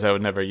otherwise I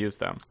would never use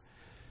them.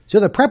 So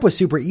the prep was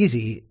super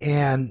easy,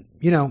 and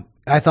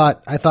I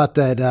thought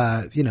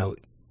that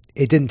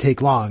it didn't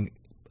take long.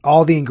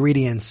 All the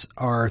ingredients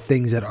are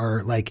things that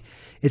are like,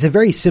 it's a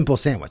very simple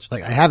sandwich.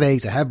 Like, I have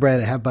eggs, I have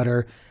bread, I have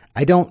butter.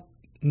 I don't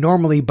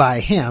normally buy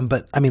ham,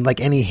 but I mean, like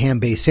any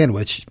ham-based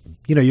sandwich,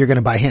 you're going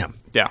to buy ham.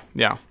 Yeah.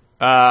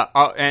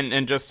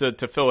 And just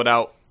to fill it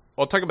out,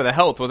 I'll talk about the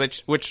health,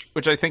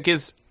 which I think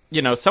is,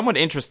 somewhat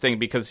interesting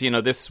because,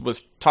 this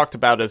was talked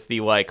about as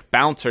the like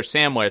bouncer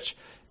sandwich.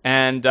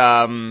 And,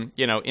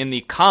 in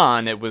the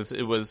con, it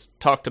was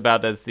talked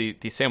about as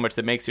the sandwich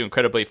that makes you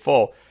incredibly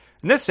full.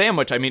 And this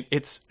sandwich, I mean,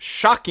 it's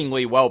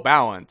shockingly well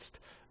balanced,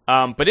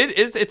 but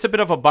it's a bit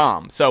of a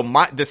bomb. So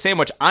the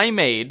sandwich I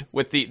made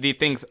with the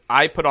things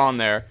I put on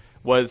there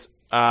was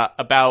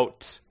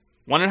about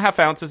 1.5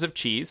 ounces of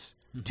cheese,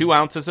 2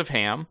 ounces of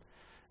ham,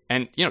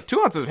 and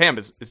 2 ounces of ham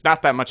is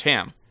not that much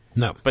ham.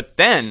 No, but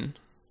then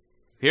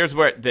here's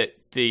where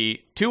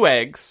the 2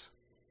 eggs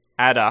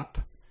add up,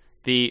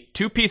 the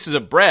 2 pieces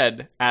of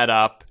bread add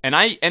up, and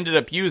I ended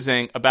up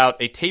using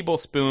about a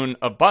tablespoon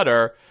of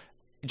butter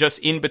just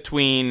in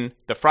between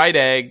the fried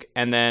egg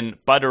and then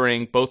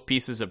buttering both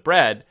pieces of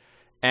bread.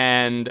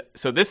 And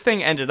so this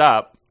thing ended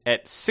up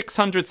at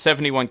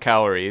 671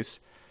 calories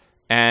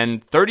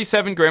and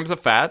 37 grams of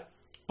fat,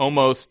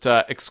 almost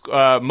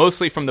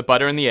mostly from the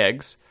butter and the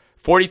eggs,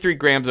 43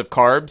 grams of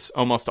carbs,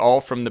 almost all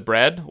from the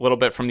bread, a little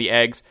bit from the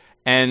eggs,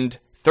 and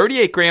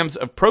 38 grams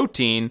of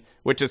protein,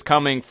 which is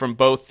coming from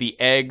both the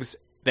eggs,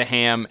 the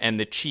ham, and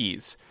the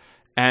cheese.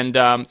 And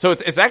so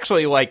it's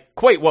actually like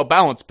quite well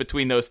balanced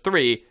between those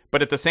three,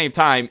 but at the same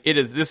time,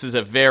 this is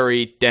a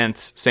very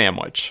dense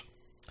sandwich.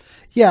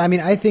 Yeah, I mean,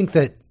 I think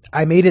that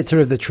I made it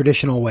sort of the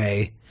traditional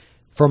way,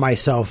 for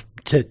myself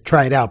to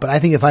try it out. But I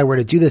think if I were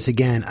to do this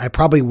again, I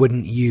probably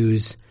wouldn't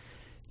use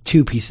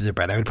 2 pieces of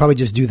bread. I would probably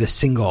just do the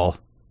single.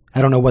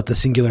 I don't know what the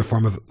singular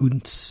form of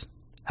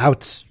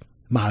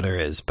Outsmatter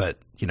is, but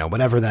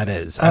whatever that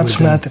is. I would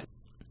do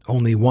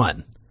only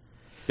 1.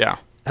 Yeah.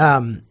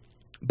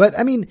 But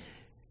I mean,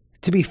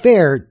 to be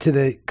fair to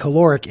the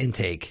caloric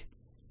intake,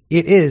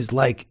 it is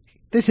like,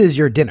 this is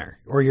your dinner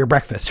or your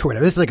breakfast or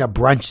whatever. This is like a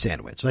brunch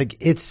sandwich. Like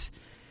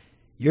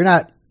you're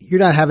not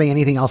having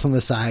anything else on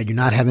the side. You're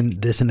not having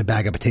this in a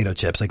bag of potato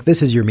chips. Like,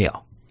 this is your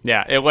meal.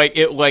 Yeah. It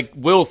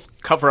will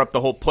cover up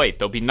the whole plate.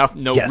 There'll be no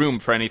room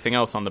for anything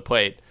else on the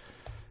plate.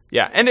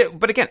 Yeah.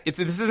 But again,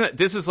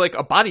 this is like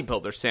a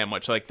bodybuilder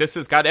sandwich. Like, this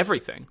has got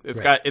everything. It's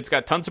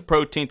got tons of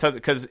protein,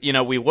 because,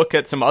 we look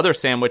at some other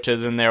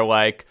sandwiches and they're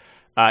like,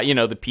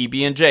 the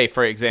PB&J,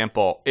 for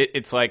example,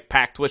 it's like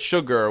packed with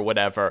sugar or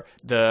whatever.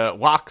 The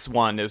Lox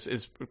one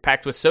is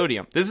packed with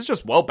sodium. This is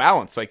just well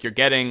balanced. Like, you're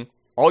getting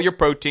all your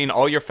protein,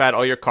 all your fat,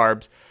 all your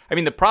carbs. I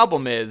mean, the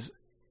problem is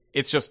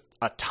it's just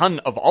a ton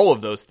of all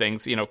of those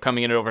things,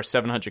 coming in at over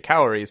 700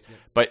 calories. Yeah.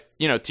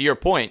 But, to your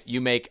point,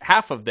 you make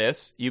half of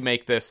this, you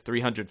make this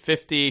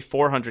 350,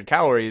 400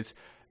 calories.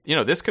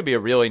 This could be a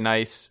really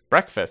nice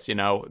breakfast,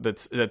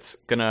 that's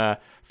going to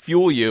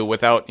fuel you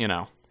without,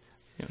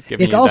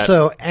 it's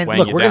also, and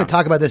look, we're going to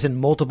talk about this in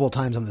multiple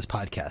times on this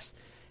podcast.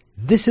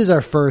 This is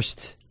our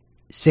first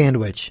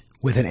sandwich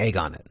with an egg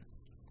on it.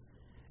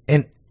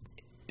 And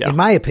in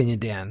my opinion,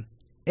 Dan,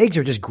 eggs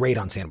are just great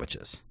on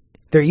sandwiches.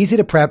 They're easy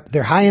to prep.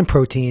 They're high in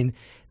protein.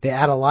 They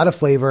add a lot of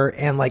flavor.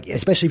 And like,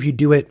 especially if you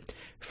do it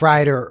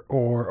fried or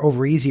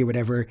over easy or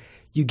whatever,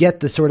 you get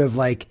the sort of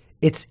like,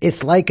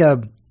 it's like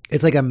a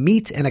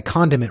meat and a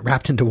condiment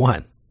wrapped into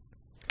one.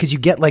 Cause you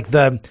get like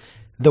the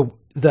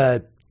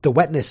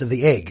wetness of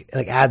the egg,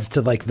 like, adds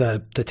to like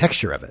the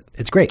texture of it.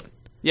 It's great.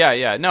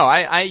 Yeah. No,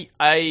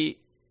 I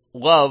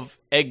love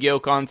egg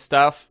yolk on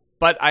stuff,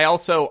 but I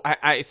also,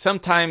 I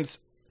sometimes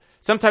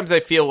I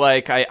feel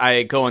like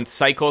I go in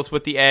cycles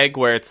with the egg,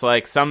 where it's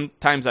like,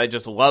 sometimes I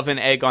just love an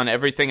egg on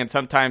everything, and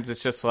sometimes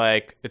it's just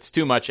like, it's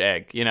too much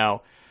egg,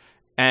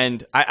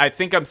 and I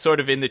think I'm sort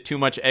of in the too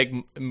much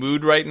egg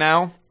mood right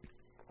now,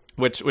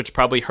 which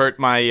probably hurt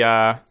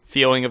my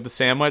feeling of the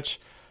sandwich.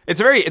 It's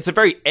a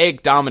very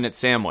egg dominant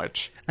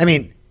sandwich. I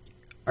mean,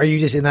 are you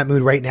just in that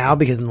mood right now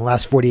because in the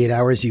last 48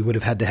 hours you would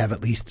have had to have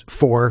at least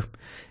 4,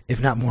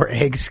 if not more,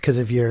 eggs because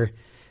of your...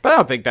 But I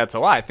don't think that's a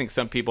lie. I think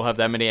some people have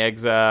that many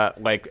eggs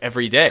like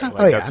every day.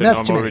 Like, that's a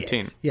normal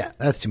routine. Eggs. Yeah,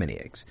 that's too many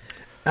eggs.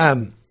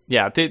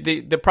 Yeah,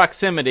 the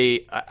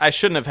proximity, I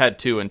shouldn't have had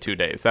 2 in 2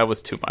 days. That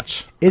was too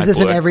much. Is this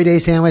an everyday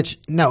sandwich?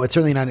 No, it's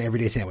certainly not an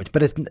everyday sandwich,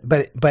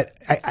 but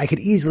I could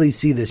easily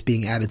see this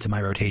being added to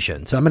my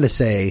rotation. So I'm going to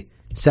say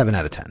 7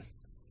 out of 10.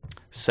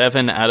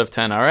 7 out of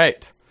 10. All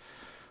right.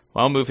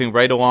 Well, moving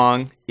right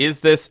along, is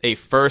this a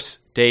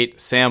first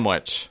date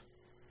sandwich?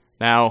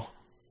 Now,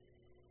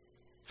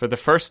 for the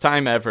first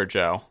time ever,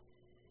 Joe,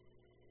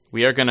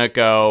 we are going to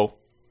go...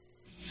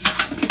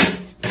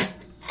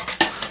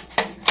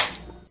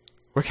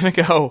 We're going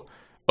to go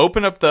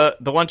open up the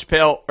lunch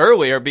pail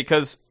earlier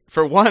because,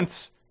 for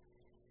once,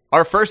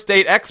 our first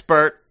date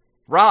expert,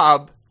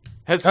 Rob,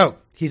 has... Oh,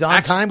 he's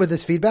on time with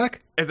his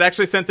feedback? Has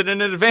actually sent it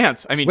in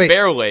advance. I mean, wait,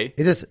 barely.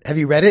 Have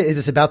you read it? Is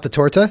this about the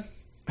torta?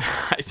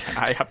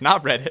 I have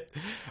not read it.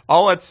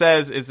 All it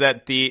says is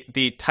that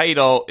the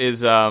title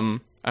is...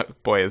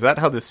 boy, is that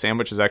how this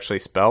sandwich is actually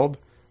spelled?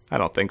 I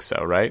don't think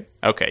so, right?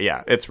 Okay,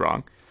 yeah, it's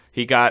wrong.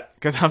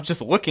 Because I'm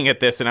just looking at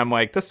this and I'm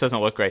like, this doesn't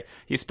look right.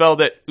 He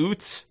spelled it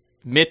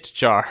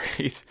Outsmatter.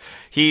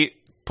 He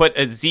put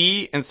a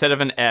Z instead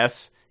of an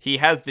S. He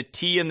has the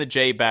T and the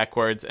J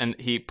backwards, and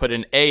he put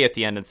an A at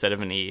the end instead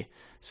of an E.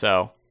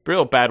 So,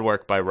 real bad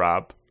work by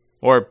Rob.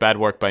 Or bad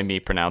work by me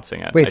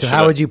pronouncing it. Wait, so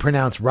how would you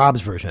pronounce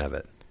Rob's version of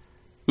it?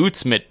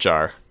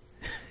 Outsmatter.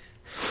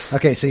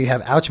 Okay, so you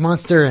have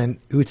Ouchmonster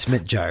and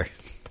Outsmatter.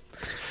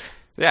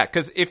 Yeah,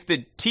 because if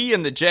the T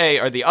and the J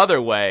are the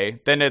other way,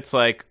 then it's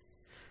like...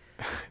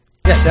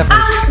 Yeah, definitely.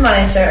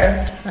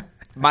 Outsmiser.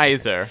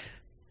 Miser.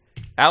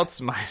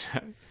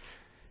 Outsmiser.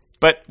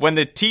 But when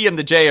the T and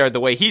the J are the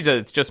way he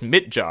does, it's just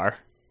Mitjar.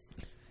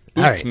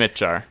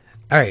 Outsmatter.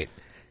 All right.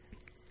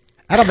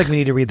 I don't think we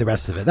need to read the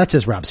rest of it. That's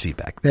just Rob's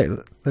feedback.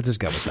 There, let's just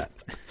go with that.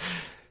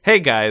 Hey,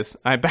 guys.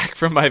 I'm back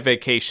from my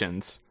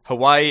vacations.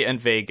 Hawaii and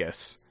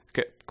Vegas.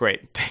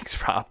 Great. Thanks,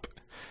 Rob.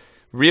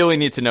 Really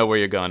need to know where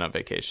you're going on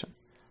vacation.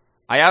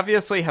 I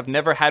obviously have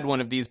never had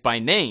one of these by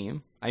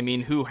name. I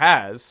mean, who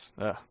has?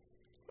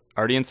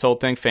 Already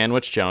insulting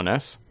Fanwich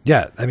Jonas.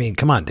 Yeah, I mean,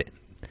 come on, Dan.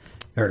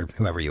 Or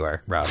whoever you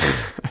are, Rob.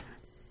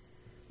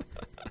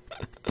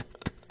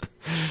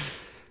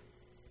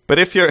 But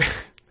if you're...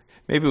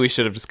 Maybe we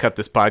should have just cut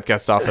this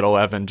podcast off at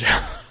 11, Joe.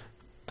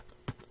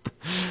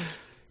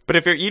 But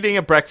if you're eating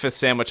a breakfast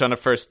sandwich on a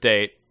first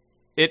date,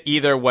 it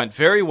either went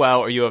very well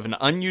or you have an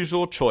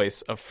unusual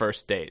choice of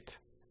first date.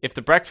 If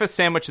the breakfast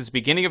sandwich is the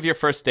beginning of your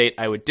first date,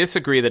 I would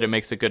disagree that it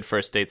makes a good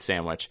first date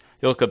sandwich.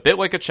 You look a bit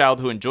like a child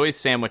who enjoys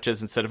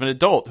sandwiches instead of an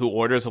adult who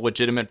orders a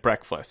legitimate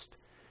breakfast.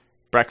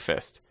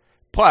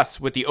 Plus,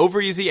 with the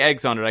over-easy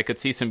eggs on it, I could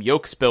see some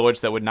yolk spillage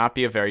that would not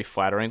be a very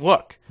flattering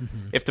look.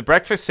 Mm-hmm. If the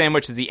breakfast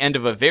sandwich is the end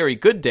of a very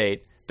good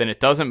date, then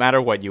it doesn't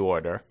matter what you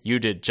order. You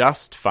did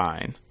just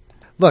fine.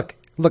 Look,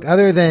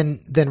 other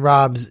than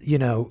Rob's,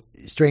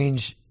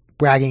 strange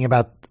bragging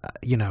about,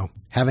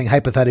 having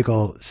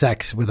hypothetical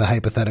sex with a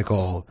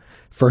hypothetical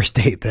first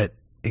date that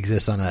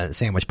exists on a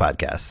sandwich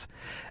podcast.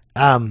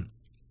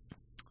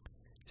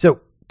 So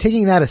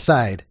taking that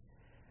aside,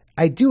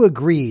 I do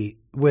agree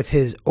with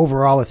his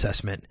overall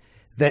assessment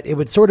that it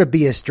would sort of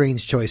be a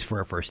strange choice for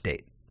a first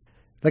date.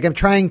 Like, I'm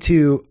trying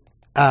to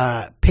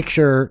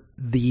picture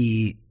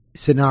the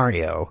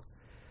scenario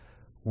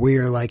where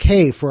you're like,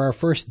 hey, for our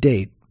first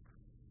date,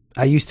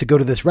 I used to go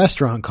to this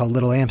restaurant called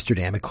Little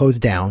Amsterdam. It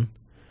closed down,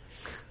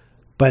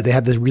 but they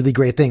had this really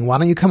great thing. Why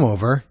don't you come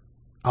over?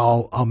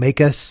 I'll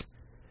make us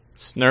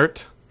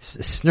snert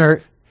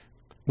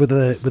with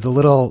a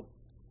little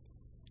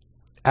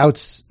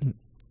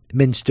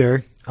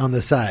Minster on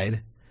the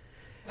side.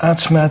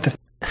 Uitsmijter.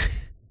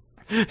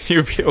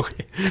 You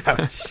really?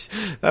 Ouch.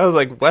 That was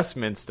like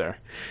Westminster.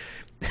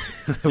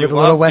 You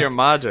lost your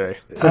madre.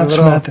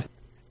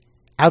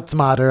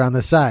 Outsmatter on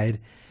the side.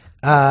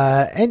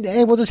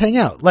 And we'll just hang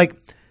out. Like,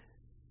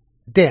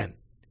 Dan,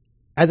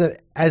 as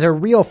a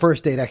real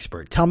first date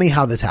expert, tell me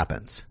how this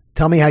happens.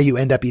 Tell me how you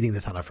end up eating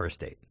this on a first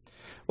date.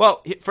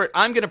 Well,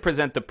 I'm going to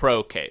present the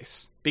pro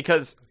case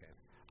because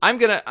I'm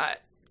going to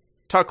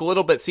talk a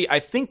little bit. See, I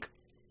think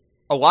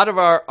a lot of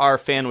our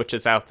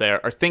fanwitches out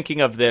there are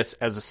thinking of this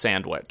as a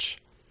sandwich.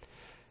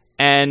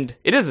 And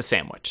it is a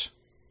sandwich.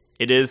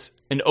 It is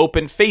an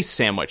open face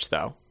sandwich,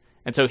 though.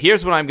 And so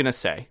here's what I'm going to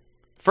say.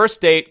 First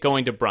date,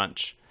 going to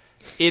brunch.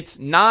 It's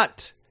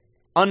not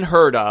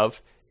unheard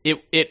of.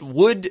 It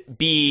would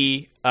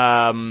be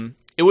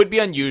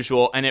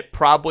unusual, and it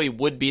probably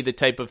would be the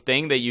type of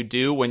thing that you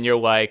do when you're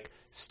like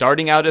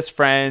starting out as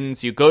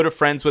friends. You go to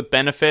friends with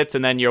benefits,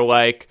 and then you're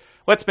like,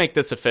 let's make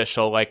this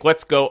official. Like,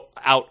 let's go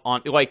out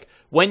on, like,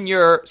 when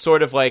you're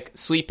sort of like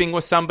sleeping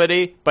with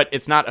somebody, but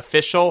it's not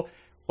official.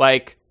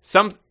 Like,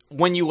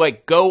 when you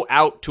like go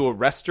out to a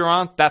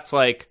restaurant, that's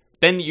like,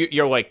 then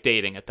you're like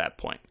dating at that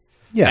point.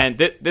 Yeah. And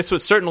this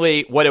was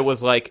certainly what it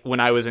was like when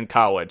I was in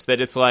college,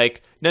 that it's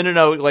like,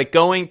 no, like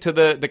going to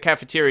the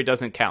cafeteria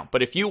doesn't count.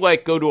 But if you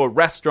like go to a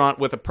restaurant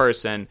with a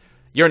person,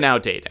 you're now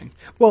dating.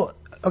 Well,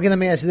 okay, let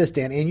me ask you this,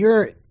 Dan. In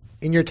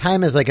your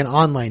time as like an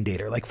online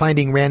dater, like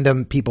finding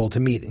random people to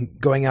meet and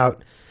going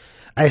out,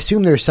 I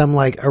assume there's some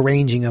like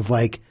arranging of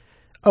like,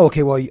 oh,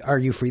 okay, well, are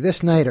you free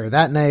this night or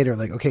that night? Or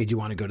like, okay, do you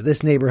want to go to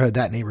this neighborhood,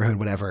 that neighborhood,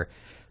 whatever?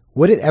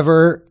 Would it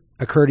ever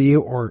occur to you,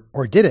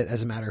 or did it,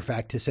 as a matter of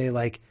fact, to say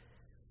like,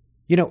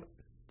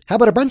 how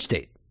about a brunch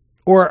date?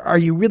 Or are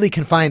you really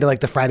confined to like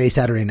the Friday,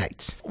 Saturday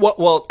nights?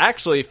 Well,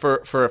 actually,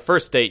 for a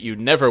first date, you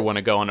never want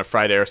to go on a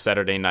Friday or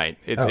Saturday night.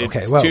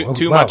 It's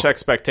too much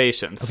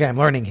expectations. Okay, I'm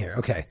learning here.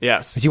 Okay.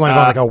 Yes. But you want to go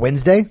on like a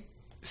Wednesday?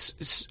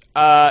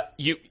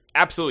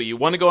 You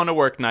want to go on a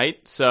work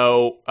night.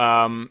 So,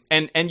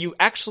 and you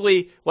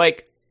actually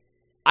like,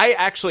 I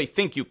actually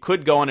think you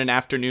could go on an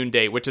afternoon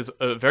date, which is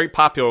very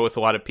popular with a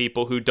lot of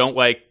people who don't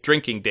like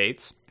drinking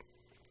dates.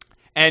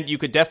 And you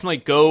could definitely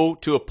go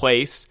to a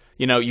place,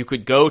 you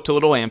could go to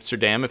Little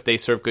Amsterdam if they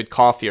serve good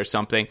coffee or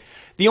something.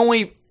 The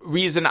only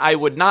reason I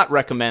would not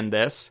recommend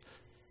this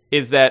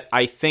is that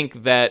I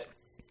think that,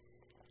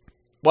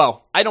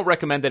 well, I don't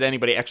recommend that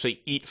anybody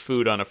actually eat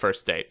food on a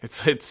first date.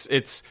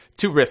 It's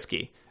too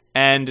risky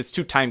and it's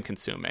too time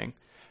consuming.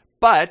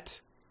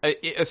 But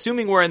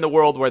assuming we're in the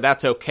world where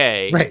that's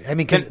okay. Right. I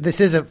mean, because this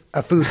is a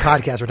food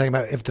podcast. We're talking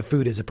about if the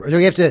food is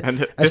we have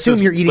to assume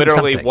you're eating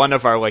literally something. One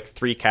of our like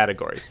 3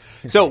 categories.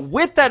 So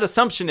with that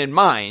assumption in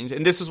mind,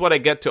 and this is what I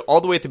get to all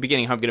the way at the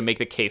beginning, how I'm going to make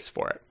the case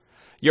for it.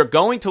 You're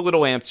going to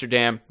Little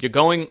Amsterdam. You're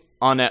going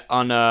on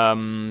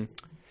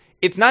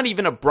it's not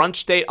even a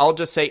brunch date. I'll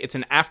just say it's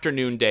an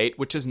afternoon date,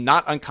 which is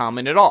not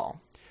uncommon at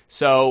all.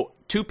 So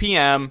 2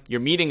 p.m., you're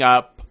meeting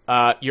up.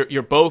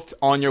 You're both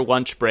on your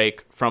lunch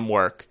break from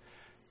work.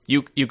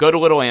 You go to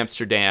Little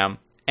Amsterdam,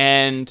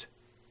 and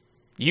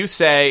you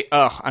say,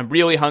 I'm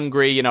really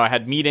hungry. I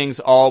had meetings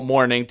all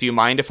morning. Do you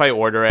mind if I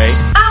order a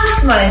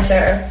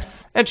Uitsmijter?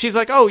 And she's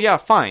like, oh, yeah,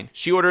 fine.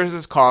 She orders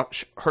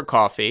her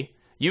coffee.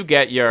 You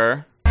get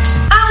your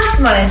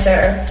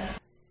Uitsmijter.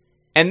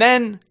 And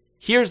then,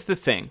 here's the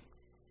thing.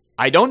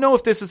 I don't know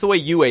if this is the way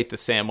you ate the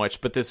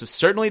sandwich, but this is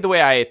certainly the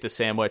way I ate the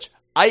sandwich.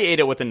 I ate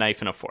it with a knife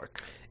and a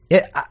fork.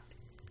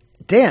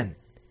 Dan,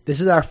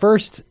 this is our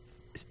first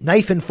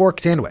knife and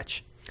fork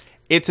sandwich.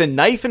 It's a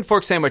knife and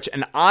fork sandwich,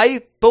 and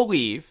I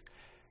believe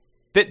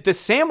that the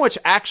sandwich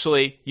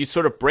actually, you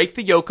sort of break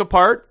the yolk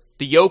apart.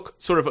 The yolk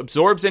sort of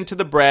absorbs into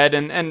the bread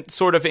and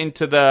sort of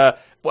into the,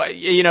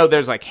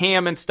 there's like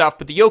ham and stuff,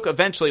 but the yolk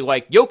eventually,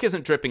 like, yolk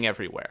isn't dripping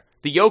everywhere.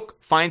 The yolk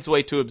finds a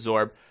way to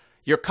absorb.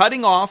 You're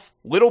cutting off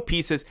little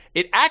pieces.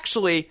 It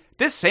actually,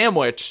 this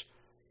sandwich,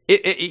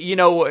 in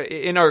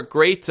our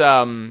great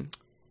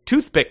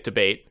toothpick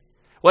debate,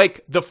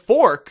 like, the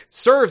fork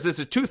serves as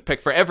a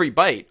toothpick for every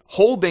bite,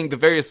 holding the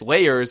various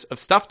layers of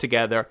stuff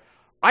together.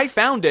 I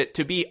found it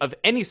to be, of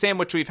any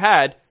sandwich we've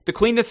had, the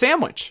cleanest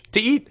sandwich to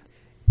eat.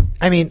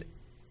 I mean,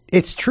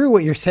 it's true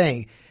what you're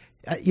saying.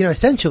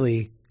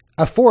 Essentially,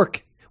 a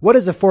fork, what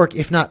is a fork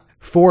if not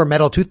 4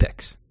 metal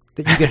toothpicks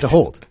that you get to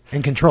hold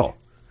and control?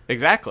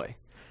 Exactly.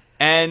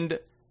 And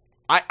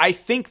I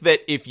think that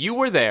if you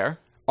were there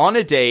on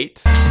a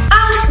date,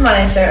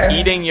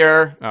 eating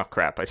your... Oh,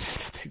 crap. I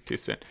think too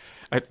soon.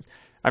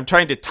 I'm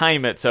trying to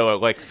time it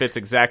so it fits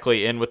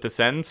exactly in with the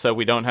sentence so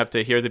we don't have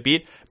to hear the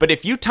beat. But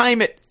if you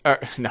time it...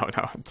 No,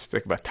 I'm just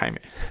thinking about timing.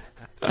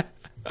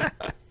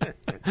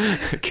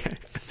 Okay.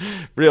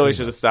 Really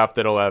should have stopped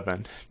at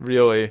 11.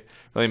 Really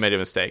made a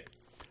mistake.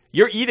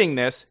 You're eating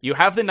this. You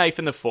have the knife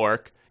and the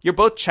fork. You're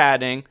both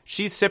chatting.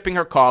 She's sipping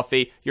her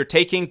coffee. You're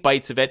taking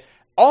bites of it.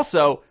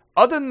 Also,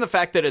 other than the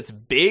fact that it's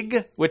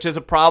big, which is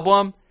a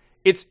problem,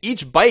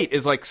 each bite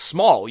is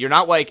small. You're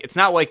not it's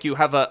not like you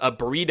have a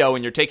burrito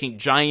and you're taking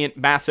giant,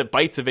 massive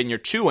bites of it and you're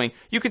chewing.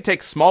 You could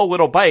take small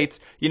little bites.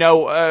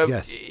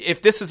 Yes.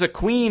 If this is a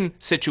queen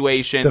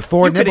situation, the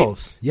 4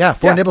 nibbles.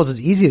 Four nibbles is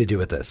easy to do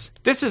with this.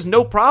 This is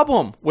no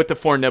problem with the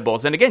 4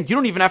 nibbles. And again, you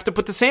don't even have to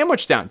put the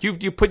sandwich down.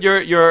 You put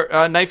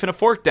your knife and a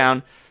fork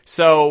down.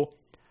 So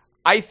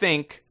I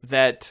think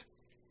that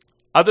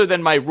other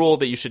than my rule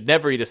that you should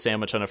never eat a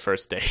sandwich on a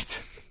first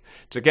date,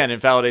 which again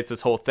invalidates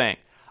this whole thing,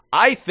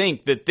 I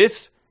think that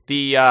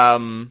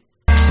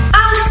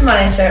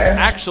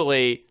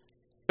actually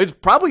is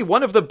probably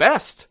one of the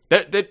best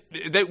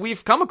that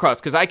we've come across,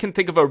 because I can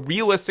think of a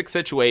realistic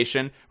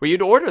situation where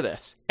you'd order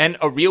this and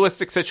a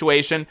realistic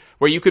situation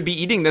where you could be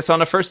eating this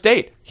on a first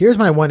date. Here's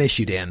my one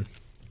issue, Dan,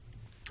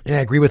 and I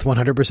agree with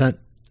 100%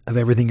 of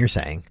everything you're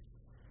saying.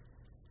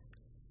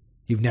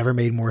 You've never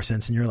made more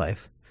sense in your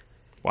life.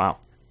 Wow.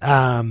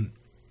 I'm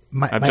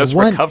just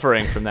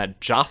recovering from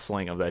that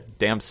jostling of that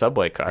damn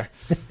subway car.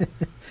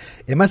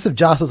 It must have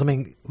jostled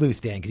something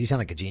loose, Dan, because you sound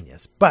like a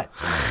genius. But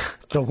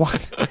the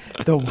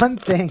one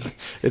thing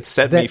it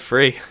set me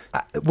free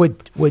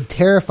would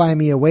terrify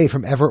me away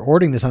from ever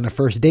ordering this on a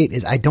first date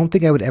is I don't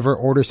think I would ever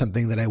order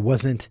something that I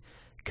wasn't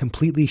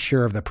completely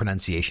sure of the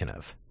pronunciation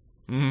of.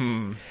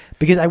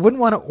 Because I wouldn't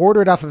want to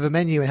order it off of a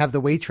menu and have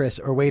the waitress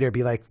or waiter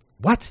be like,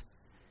 "What?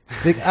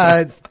 The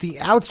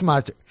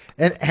Outsmonster."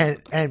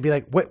 And be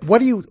like,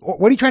 what are you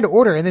trying to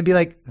order? And then be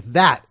like,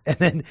 that. And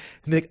then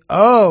be like,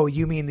 oh,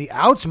 you mean the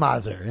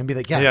Outsmazer? And be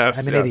like, yes,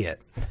 I'm an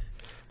idiot.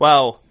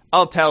 Well,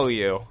 I'll tell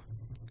you,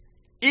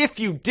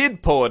 if you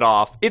did pull it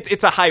off,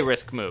 it's a high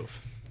risk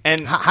move.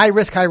 And high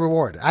risk, high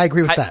reward. I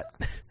agree with that.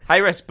 High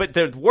risk, but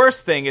the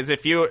worst thing is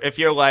if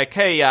you're like,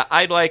 hey,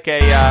 I'd like a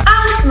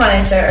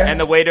Outsmazer, and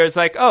the waiter's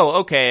like,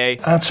 oh, okay,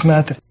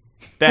 Outsmazer.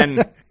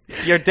 Then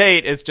your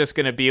date is just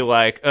going to be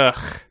like,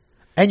 ugh.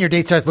 And your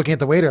date starts looking at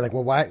the waiter like,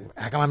 well, why?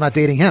 How come I'm not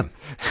dating him?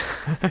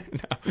 No,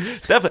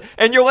 definitely.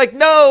 And you're like,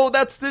 no,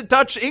 that's the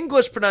Dutch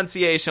English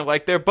pronunciation.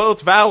 They're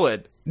both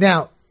valid.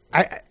 Now,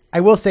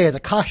 I will say as a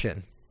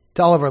caution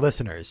to all of our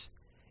listeners,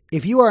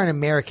 if you are an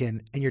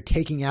American and you're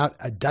taking out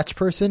a Dutch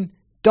person,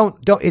 don't.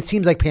 It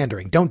seems like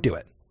pandering. Don't do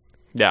it.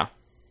 Yeah.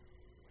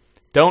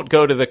 Don't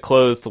go to the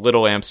closed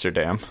Little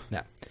Amsterdam.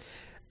 No.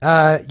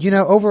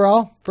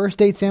 Overall, first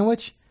date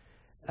sandwich.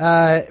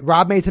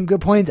 Rob made some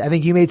good points. I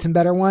think you made some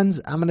better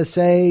ones. I'm going to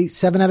say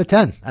 7 out of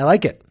 10. I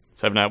like it.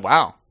 7 out.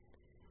 Wow.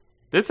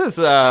 This is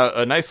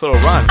a nice little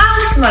run.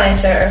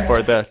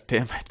 For the,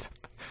 damn it.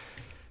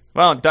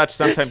 Well, in Dutch,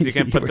 sometimes you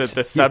can put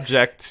the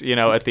subject,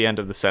 at the end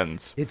of the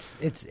sentence. It's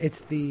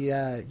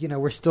the,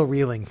 we're still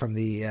reeling from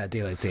the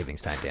daylight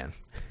savings time, Dan.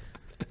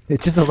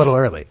 It's just a little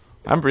early.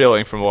 I'm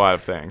reeling from a lot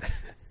of things.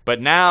 But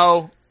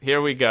now,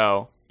 here we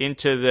go.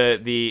 Into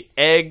the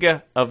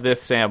egg of this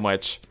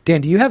sandwich.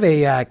 Dan, do you have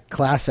a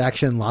class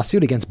action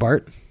lawsuit against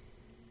Bart?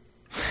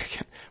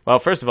 Well,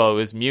 first of all, it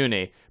was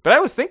Muni. But I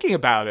was thinking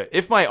about it.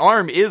 If my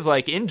arm is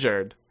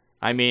injured,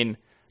 I mean,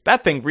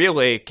 that thing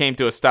really came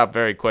to a stop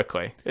very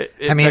quickly.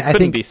 I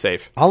couldn't be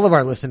safe. All of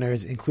our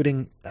listeners,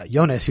 including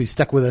Jonas, who's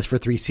stuck with us for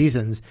 3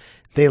 seasons,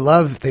 they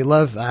love Dan's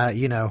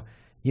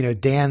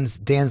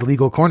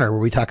legal corner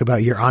where we talk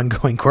about your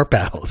ongoing court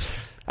battles.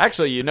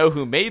 Actually, you know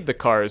who made the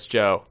cars,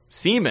 Joe?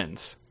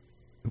 Siemens.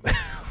 What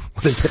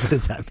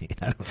does that mean?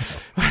 I don't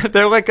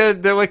know.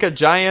 they're like a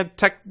giant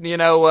tech,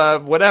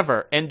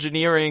 whatever,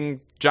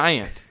 engineering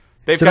giant.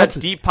 They've got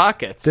deep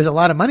pockets. There's a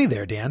lot of money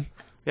there, Dan.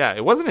 Yeah,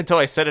 it wasn't until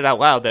I said it out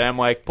loud that I'm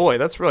like, boy,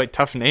 that's a really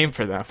tough name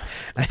for them.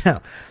 I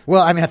know.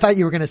 Well, I mean, I thought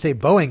you were going to say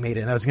Boeing made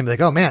it, and I was going to be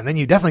like, oh man, then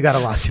you definitely got a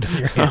lawsuit on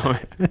your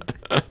hand.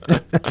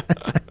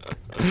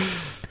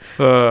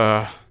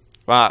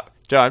 Wow,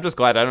 Joe, I'm just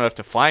glad I don't have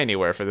to fly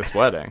anywhere for this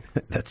wedding.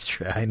 That's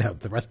true. I know.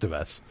 The rest of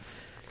us.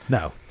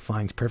 No,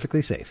 flying's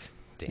perfectly safe.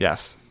 Dan.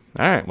 Yes.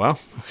 All right. Well,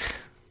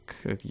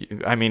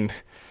 I mean,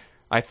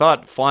 I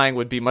thought flying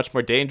would be much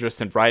more dangerous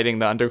than riding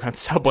the underground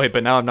subway,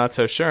 but now I'm not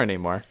so sure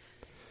anymore.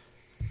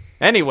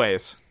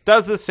 Anyways,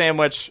 does the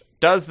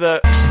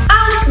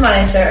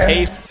Outsmazer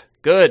taste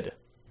good?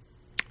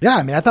 Yeah,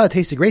 I mean, I thought it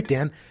tasted great,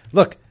 Dan.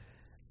 Look,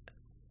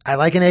 I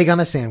like an egg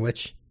on a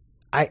sandwich.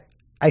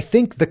 I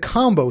think the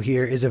combo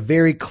here is a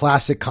very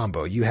classic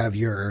combo. You have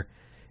your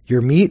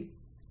meat,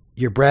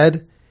 your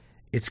bread,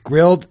 It's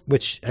grilled,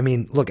 which, I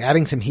mean, look,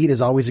 adding some heat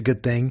is always a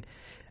good thing.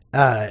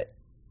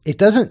 It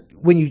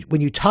doesn't, when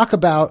you talk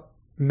about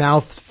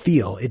mouth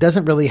feel, it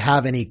doesn't really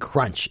have any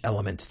crunch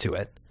elements to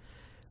it,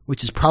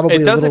 which is probably a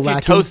little lacking. It does if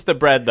you toast the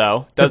bread,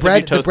 though. If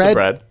you toast the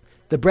bread.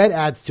 The bread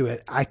adds to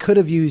it. I could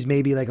have used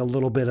maybe like a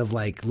little bit of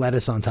like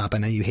lettuce on top. I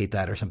know you hate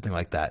that or something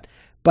like that.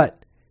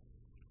 But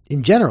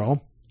in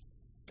general,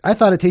 I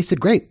thought it tasted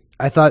great.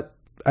 I thought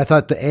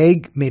the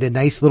egg made a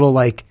nice little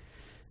like,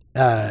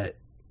 the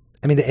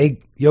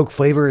egg yolk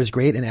flavor is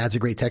great and adds a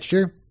great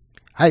texture.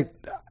 I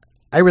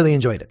really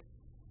enjoyed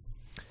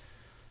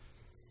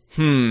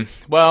it.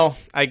 Well,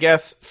 I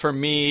guess for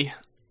me,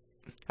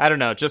 I don't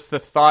know, just the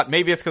thought,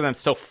 maybe it's because I'm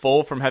still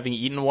full from having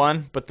eaten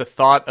one, but the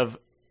thought of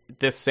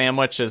this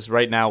sandwich is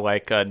right now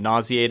like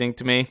nauseating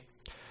to me.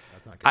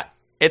 That's not good.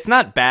 It's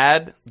not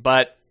bad,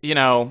 but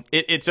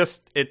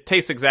it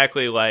tastes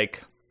exactly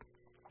like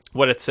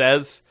what it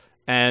says.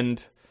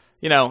 And,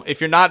 if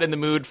you're not in the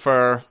mood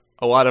for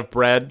a lot of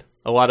bread,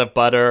 a lot of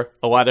butter,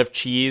 a lot of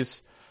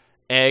cheese,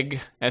 egg,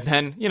 and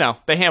then,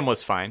 the ham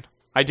was fine.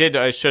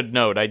 I should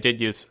note, I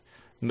did use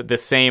the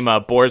same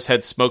Boar's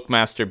Head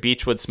Smokemaster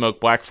Beechwood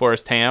Smoked Black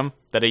Forest ham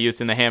that I used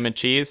in the ham and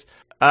cheese.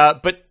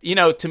 But,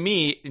 to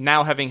me,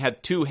 now having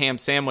had 2 ham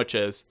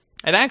sandwiches,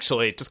 and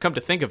actually, just come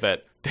to think of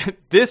it,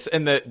 this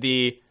and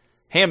the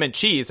ham and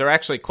cheese are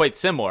actually quite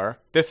similar.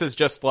 This is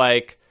just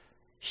like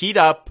heat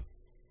up,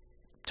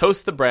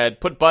 toast the bread,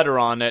 put butter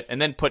on it, and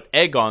then put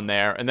egg on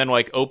there, and then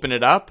like open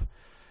it up.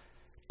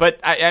 But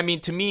I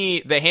mean, to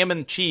me, the ham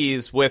and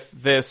cheese with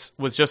this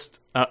was just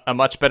a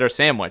much better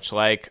sandwich.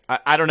 Like,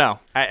 I don't know.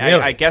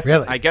 I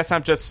guess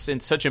I'm just in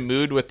such a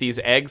mood with these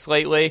eggs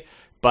lately,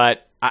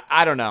 but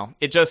I don't know.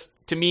 It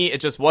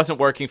just wasn't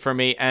working for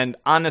me. And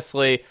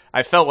honestly,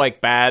 I felt like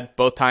bad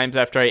both times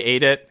after I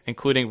ate it,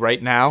 including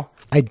right now.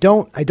 I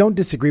don't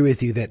disagree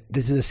with you that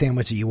this is a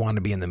sandwich that you want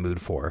to be in the mood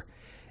for.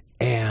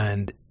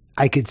 And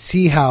I could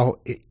see how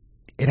it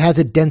has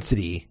a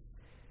density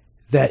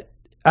that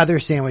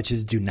other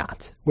sandwiches do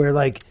not. Where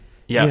like,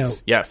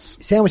 yes,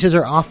 sandwiches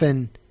are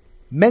often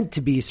meant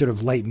to be sort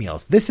of light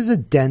meals. This is a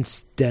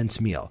dense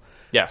meal.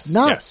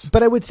 Yes.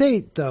 But I would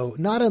say though,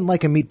 not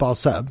unlike a meatball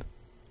sub,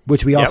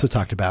 which we also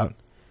talked about.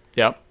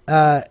 Yep.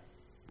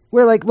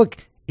 Where like,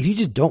 look, if you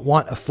just don't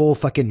want a full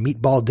fucking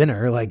meatball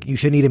dinner, like you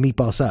should eat a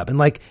meatball sub. And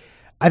like,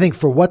 I think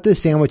for what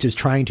this sandwich is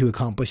trying to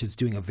accomplish, it's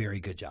doing a very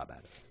good job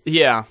at it.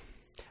 Yeah.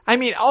 I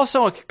mean,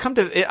 also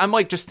I'm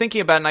like just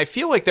thinking about it, and I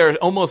feel like there are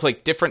almost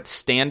like different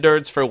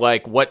standards for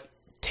like what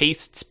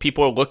tastes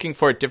people are looking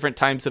for at different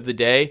times of the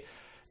day.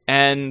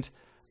 And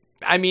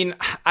I mean,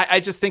 I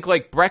just think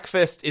like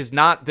breakfast is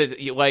not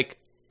like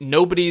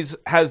nobody's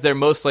has their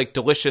most like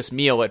delicious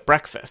meal at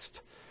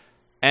breakfast.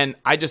 And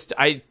I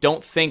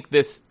don't think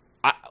this,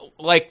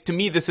 like to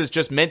me, this is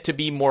just meant to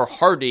be more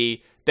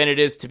hearty than it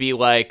is to be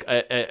like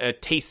a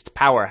taste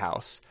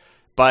powerhouse.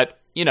 But,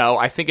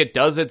 I think it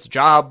does its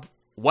job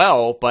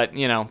well, but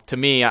to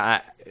me,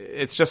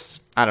 it's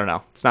just, I don't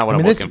know. It's not what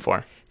I'm looking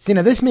for. See,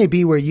 now this may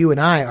be where you and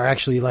I are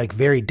actually like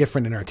very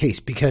different in our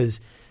taste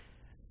because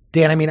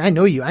Dan, I mean, I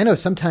know you, I know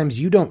sometimes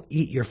you don't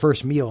eat your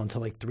first meal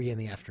until like 3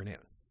 p.m.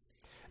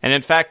 And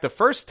in fact, the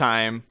first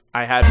time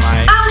I had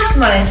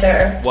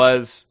my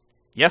was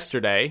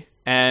yesterday,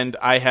 and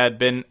I had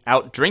been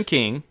out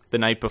drinking the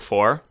night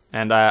before,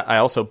 and I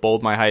also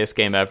bowled my highest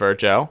game ever,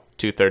 Joe,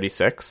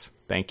 236.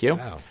 Thank you.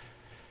 Wow.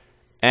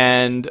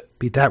 And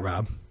beat that,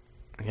 Rob.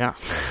 Yeah.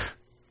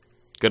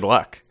 Good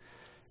luck.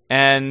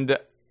 And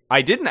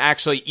I didn't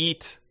actually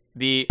eat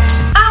the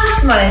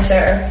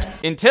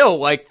until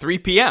like 3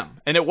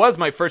 p.m. And it was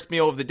my first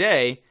meal of the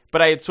day,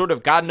 but I had sort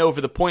of gotten over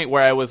the point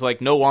where I was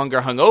like no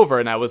longer hungover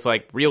and I was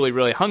like really,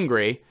 really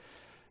hungry.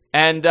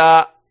 And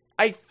I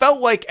felt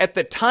like at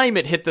the time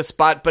it hit the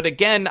spot, but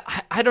again,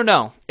 I don't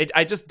know.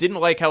 I just didn't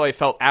like how I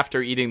felt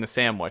after eating the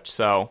sandwich.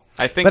 So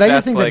I think But I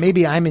just think that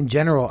maybe I'm in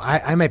general,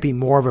 I might be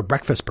more of a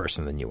breakfast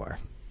person than you are.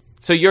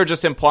 So you're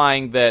just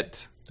implying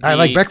that I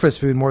like breakfast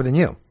food more than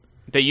you.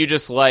 That you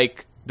just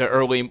like the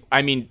early,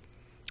 I mean,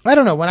 I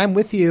don't know. When I'm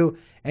with you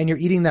and you're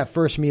eating that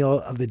first meal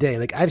of the day,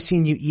 like I've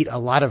seen you eat a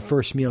lot of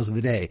first meals of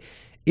the day.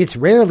 It's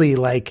rarely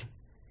like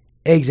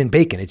eggs and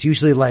bacon. It's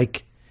usually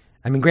like,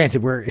 I mean,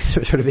 granted, we're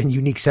sort of in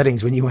unique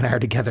settings when you and I are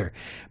together,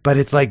 but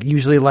it's like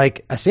usually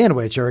like a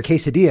sandwich or a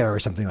quesadilla or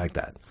something like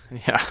that.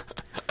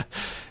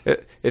 Yeah.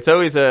 It's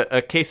always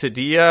a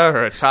quesadilla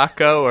or a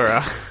taco or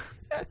a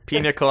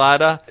pina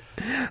colada.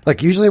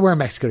 Like usually we're in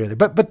Mexico together,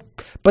 but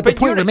the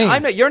point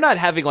remains. You're not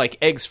having like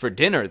eggs for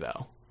dinner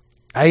though.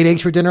 I eat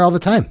eggs for dinner all the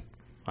time.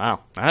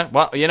 Wow.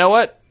 Well, you know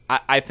what?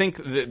 I think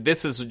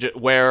this is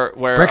where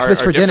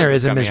breakfast our for dinner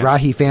is a in.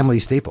 Mizrahi family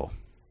staple.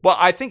 Well,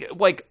 I think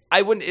like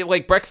I wouldn't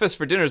like breakfast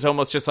for dinner is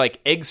almost just like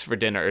eggs for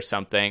dinner or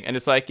something. And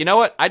it's like, you know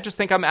what? I just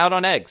think I'm out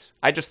on eggs.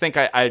 I just think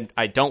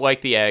I don't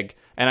like the egg,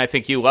 and I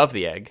think you love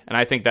the egg, and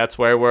I think that's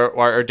where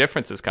our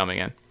difference is coming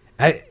in.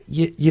 I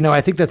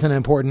think that's an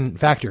important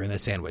factor in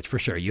this sandwich for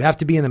sure. You have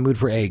to be in the mood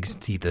for eggs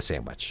to eat this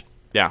sandwich.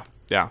 Yeah.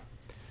 All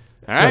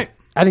right.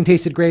 I think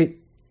tasted great.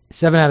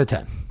 7 out of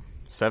 10.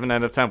 7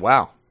 out of 10.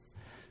 Wow.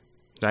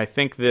 I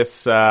think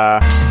this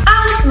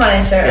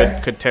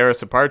Outsmizer. could tear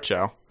us apart,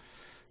 Joe.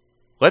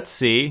 Let's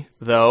see,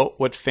 though,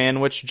 what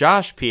Fanwich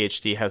Josh,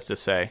 PhD, has to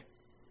say.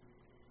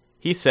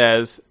 He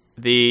says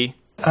the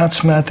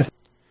Outsmatter.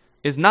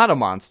 is not a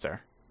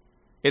monster.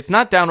 It's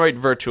not downright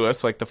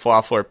virtuous like the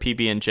falafel or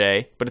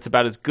PB&J, but it's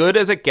about as good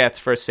as it gets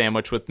for a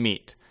sandwich with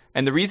meat.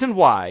 And the reason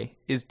why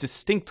is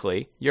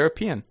distinctly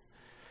European.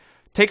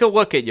 Take a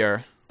look at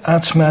your...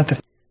 Outsmatter.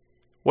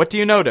 What do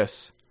you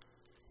notice?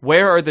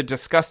 Where are the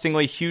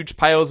disgustingly huge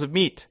piles of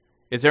meat?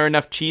 Is there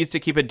enough cheese to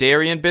keep a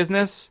dairy in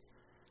business?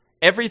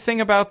 Everything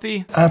about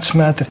the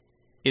Outsmatter.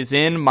 is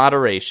in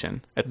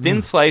moderation. A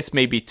thin slice,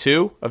 maybe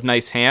 2, of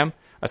nice ham,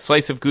 a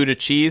slice of Gouda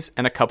cheese,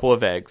 and a couple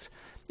of eggs.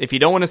 If you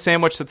don't want a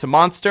sandwich that's a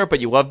monster, but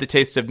you love the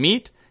taste of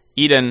meat,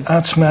 eat an...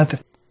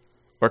 Outsmatter.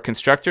 Or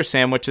construct your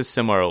sandwiches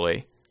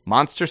similarly.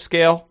 Monster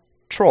scale,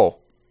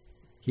 troll.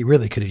 He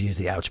really could have used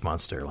the ouch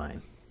monster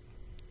line.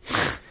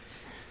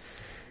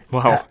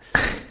 Well,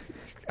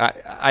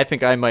 I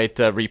think I might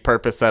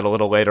repurpose that a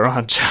little later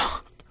on, Joe.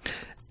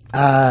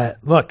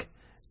 Look,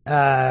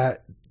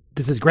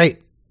 this is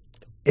great.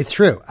 It's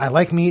true. I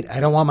like meat. I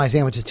don't want my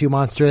sandwiches too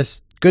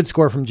monstrous. Good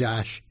score from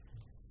Josh.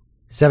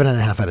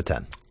 7.5 out of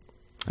 10.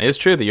 It is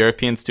true. The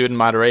Europeans do it in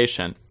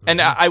moderation.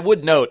 And I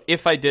would note,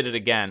 if I did it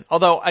again,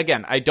 although,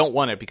 again, I don't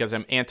want it because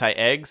I'm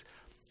anti-eggs,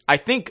 I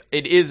think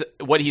it is,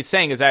 what he's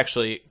saying is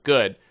actually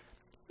good.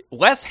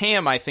 Less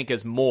ham, I think,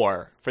 is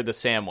more for the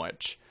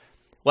sandwich.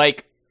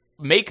 Like,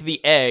 make the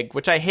egg,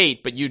 which I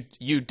hate, but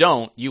you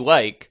don't, you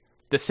like,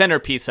 the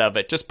centerpiece of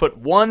it. Just put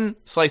one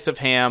slice of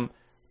ham,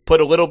 put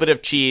a little bit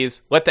of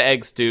cheese, let the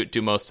eggs do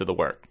most of the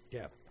work.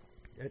 Yeah.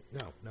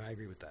 No, I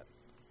agree with that.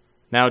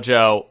 Now,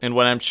 Joe, in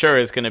what I'm sure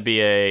is going to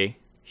be a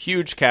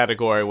huge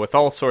category with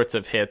all sorts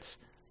of hits,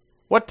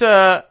 what's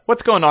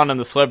going on in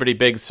the Celebrity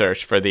Big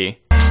Search for the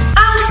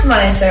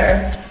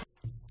Outsmizer.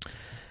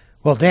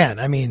 Well, Dan,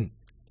 I mean,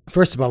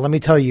 first of all, let me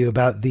tell you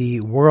about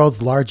the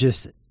world's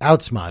largest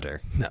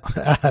outsmarter. No,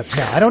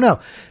 I don't know.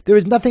 There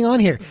was nothing on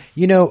here.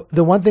 You know,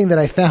 the one thing that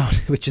I found,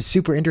 which is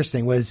super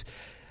interesting, was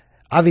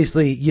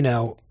obviously, you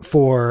know,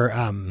 for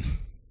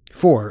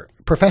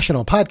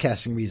professional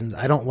podcasting reasons,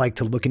 I don't like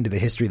to look into the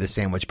history of the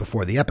sandwich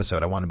before the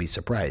episode. I want to be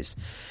surprised.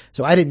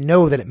 So I didn't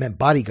know that it meant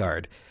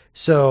bodyguard.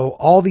 So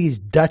all these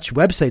Dutch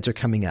websites are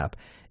coming up,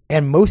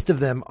 and most of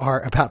them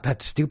are about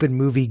that stupid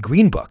movie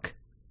Green Book.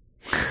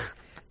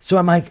 So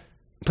I'm like,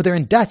 but they're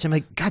in Dutch. I'm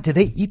like, God, did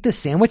they eat the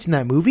sandwich in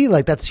that movie?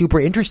 Like, that's super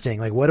interesting.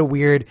 Like, what a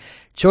weird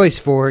choice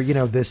for, you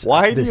know, this.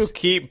 Why this... do you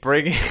keep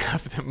bringing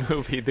up the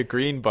movie The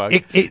Green Book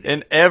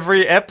in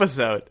every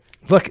episode?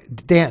 Look,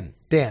 Dan.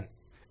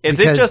 Is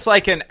it just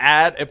like an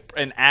ad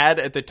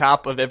at the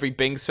top of every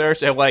Bing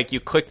search, and like you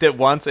clicked it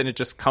once and it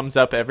just comes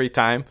up every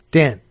time?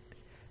 Dan,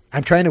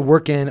 I'm trying to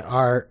work in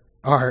our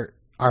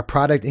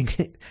product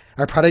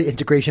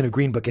integration of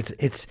Green Book.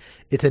 It's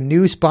a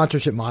new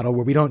sponsorship model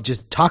where we don't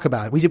just talk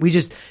about it. We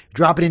just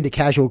drop it into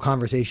casual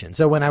conversation.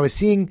 So when I was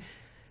seeing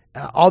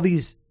all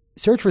these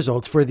search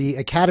results for the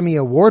Academy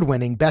Award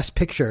winning Best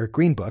Picture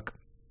Green Book,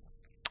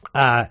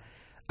 I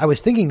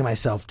was thinking to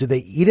myself, do they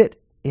eat it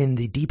in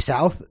the Deep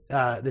South?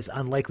 This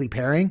unlikely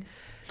pairing.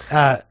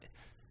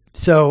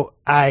 So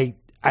I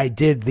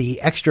did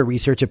the extra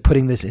research of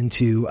putting this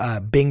into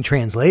Bing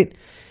Translate,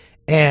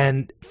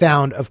 and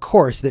found, of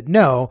course, that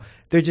no,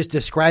 they're just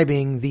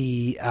describing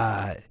the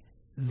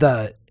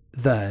Viggo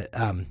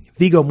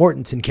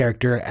Mortensen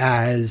character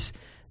as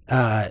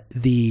as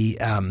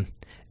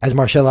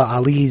Mahershala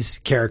Ali's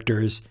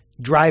character's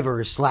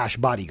driver /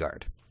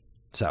 bodyguard.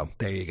 So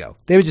there you go.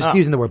 They were just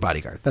using the word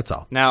bodyguard. That's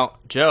all. Now,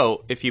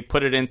 Joe, if you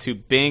put it into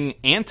Bing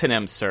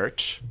antonym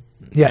search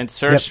and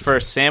search for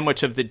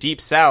sandwich of the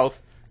Deep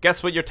South,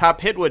 guess what your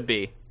top hit would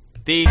be?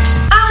 The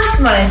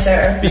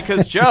Outsmizer.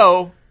 Because,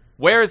 Joe,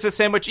 where is the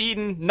sandwich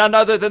eaten? None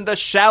other than the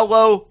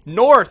shallow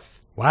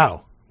north.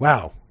 Wow.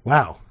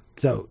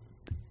 So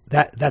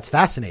that's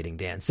fascinating,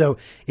 Dan. So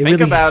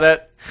Think about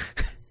it.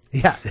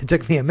 Yeah, it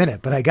took me a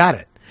minute, but I got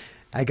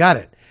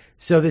it.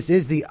 So this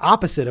is the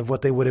opposite of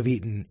what they would have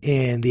eaten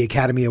in the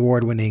Academy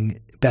Award winning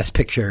Best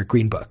Picture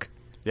Green Book.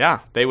 Yeah,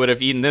 they would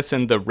have eaten this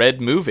in the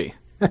Red movie.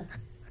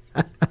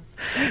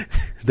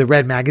 The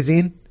Red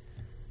magazine?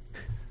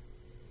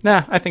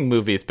 Nah, I think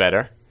movie is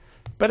better.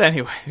 But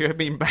anyway, I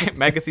mean,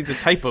 magazine's a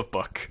type of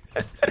book.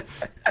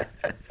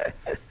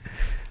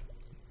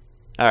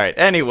 All right,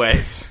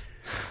 anyways.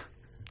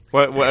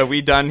 What are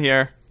we done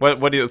here?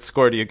 What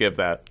score do you give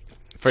that?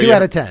 2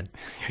 out of 10.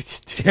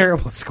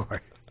 Terrible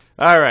score.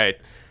 All right,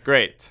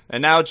 great.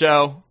 And now,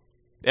 Joe,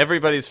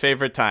 everybody's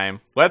favorite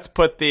time. Let's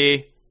put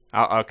the...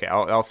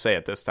 I'll say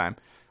it this time.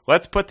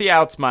 Let's put the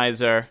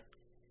Outsmizer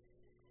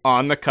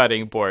on the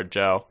cutting board,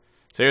 Joe.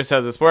 So here's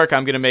how this works.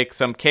 I'm going to make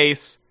some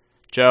case.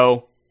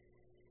 Joe,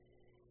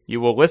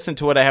 you will listen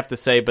to what I have to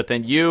say, but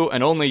then you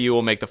and only you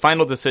will make the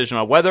final decision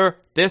on whether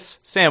this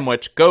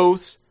sandwich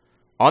goes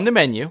on the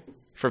menu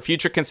for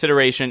future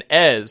consideration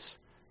as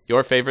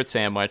your favorite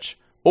sandwich,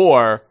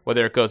 or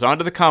whether it goes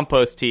onto the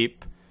compost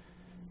heap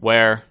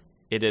where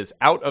it is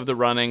out of the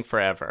running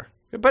forever.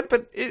 But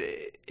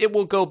it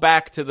will go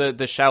back to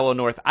the shallow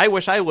north. I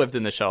wish I lived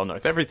in the shallow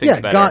north.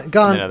 Everything's better.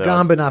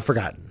 Gone but not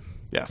forgotten.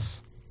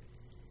 Yes.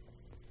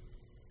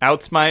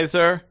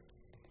 Outsmiser,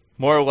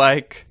 more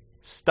like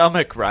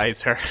stomach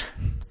riser.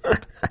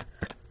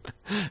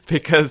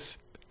 Because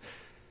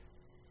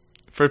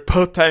for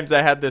both times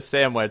I had this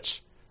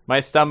sandwich, my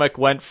stomach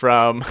went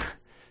from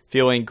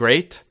feeling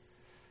great.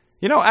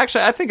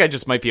 Actually, I think I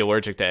just might be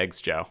allergic to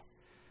eggs, Joe.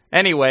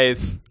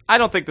 Anyways, I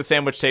don't think the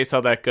sandwich tastes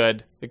all that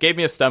good. It gave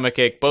me a stomach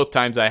ache both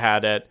times I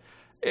had it.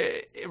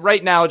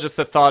 Right now, just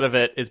the thought of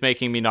it is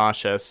making me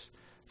nauseous.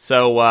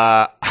 So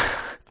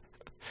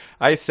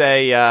I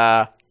say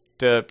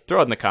to throw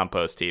it in the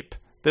compost heap.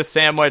 This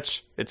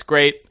sandwich, it's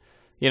great.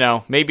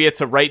 Maybe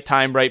it's a right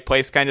time, right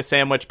place kind of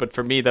sandwich, but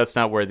for me, that's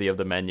not worthy of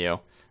the menu.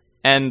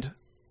 And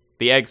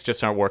the eggs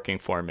just aren't working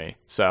for me.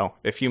 So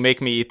if you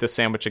make me eat this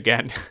sandwich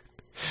again,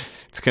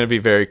 it's going to be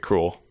very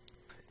cruel.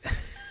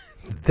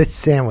 This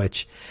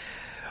sandwich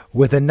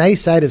with a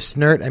nice side of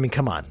snert. I mean,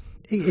 come on.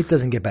 It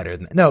doesn't get better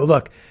than that. No,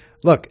 look.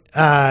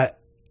 I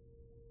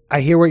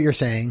hear what you're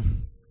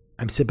saying.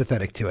 I'm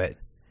sympathetic to it.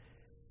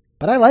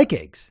 But I like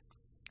eggs.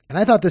 And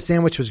I thought the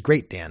sandwich was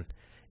great, Dan.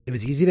 It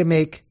was easy to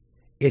make.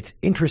 It's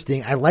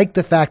interesting. I like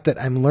the fact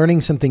that I'm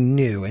learning something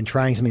new and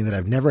trying something that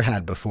I've never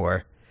had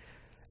before.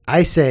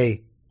 I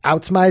say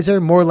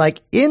outsmiser, more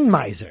like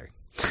in-miser.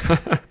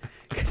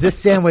 Because this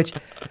sandwich,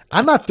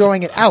 I'm not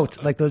throwing it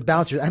out like those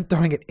bouncers. I'm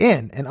throwing it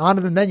in and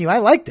onto the menu. I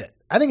liked it.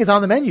 I think it's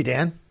on the menu,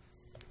 Dan.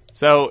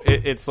 So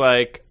it's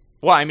like,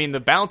 well, I mean, the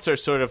bouncer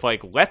sort of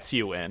like lets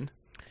you in.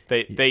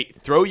 They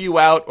throw you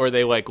out or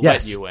they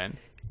let you in.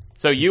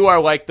 So you are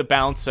like the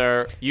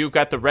bouncer. You've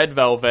got the red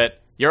velvet.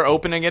 You're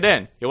opening it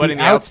in. You're letting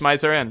the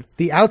outsmiser in.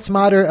 The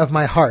outsmarter of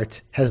my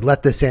heart has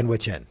let the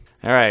sandwich in.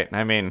 All right.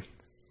 I mean,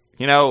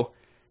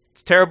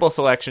 it's terrible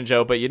selection,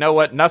 Joe, but you know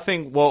what?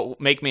 Nothing will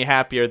make me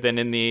happier than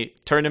in the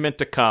tournament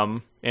to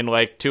come in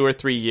 2 or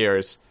 3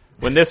 years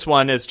when this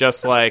one is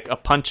just like a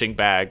punching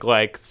bag,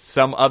 like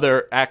some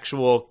other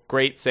actual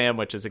great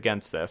sandwich is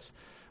against this.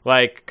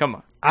 Come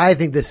on. I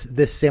think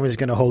this sandwich is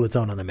going to hold its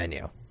own on the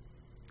menu.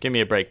 Give me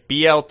a break.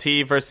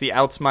 BLT versus the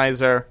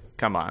outsmiser.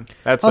 Come on.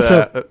 That's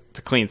also, it's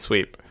a clean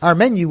sweep. Our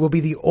menu will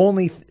be the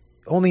only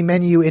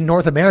menu in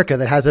North America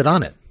that has it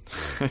on it.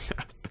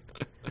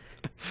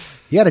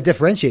 You got to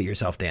differentiate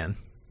yourself, Dan.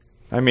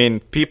 I mean,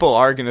 people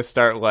are going to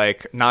start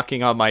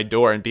knocking on my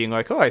door and being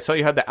like, "Oh, I saw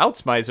you had the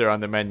outsmiser on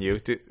the menu.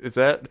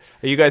 Are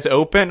you guys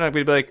open?" I'm going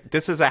to be like,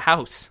 "This is a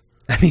house."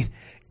 I mean,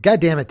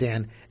 God damn it,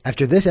 Dan.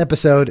 After this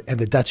episode and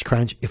the Dutch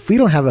Crunch, if we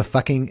don't have a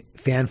fucking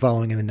fan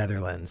following in the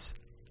Netherlands,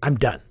 I'm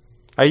done.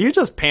 Are you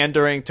just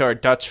pandering to our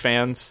Dutch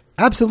fans?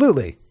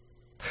 Absolutely.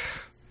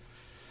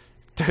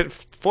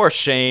 For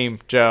shame,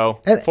 Joe.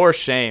 For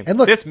shame. And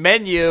look, this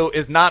menu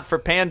is not for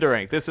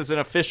pandering. This is an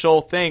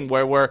official thing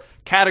where we're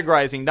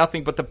categorizing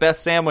nothing but the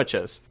best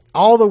sandwiches.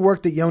 All the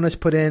work that Jonas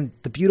put in,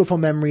 the beautiful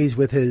memories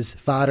with his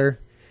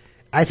fodder.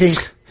 I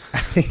think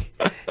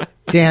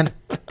Dan,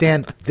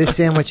 this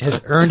sandwich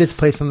has earned its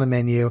place on the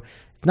menu.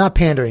 It's not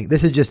pandering.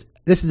 This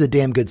is a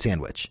damn good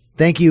sandwich.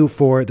 Thank you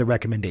for the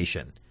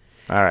recommendation.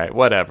 All right,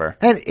 whatever.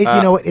 And you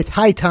know what? It's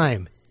high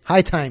time,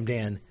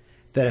 Dan,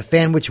 that a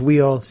Fanwich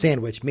Wheel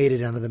sandwich made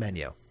it onto the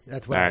menu.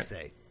 That's what I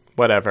say.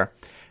 Whatever.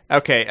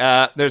 Okay,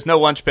 there's no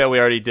lunch pail. We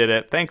already did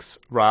it. Thanks,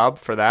 Rob,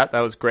 for that. That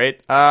was great.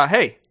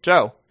 Hey,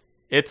 Joe,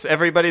 it's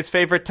everybody's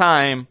favorite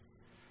time,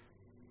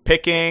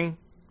 picking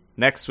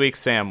next week's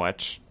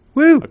sandwich.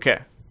 Woo! Okay,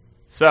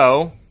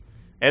 so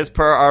as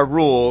per our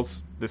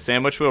rules, the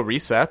sandwich wheel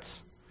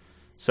resets.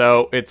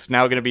 So it's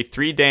now going to be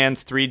 3 Dans,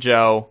 3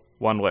 Joe,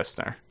 1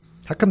 listener.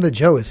 How come the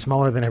Joe is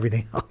smaller than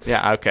everything else?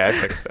 Yeah, okay, I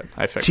fixed it.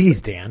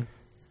 Jeez, Dan.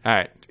 All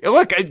right.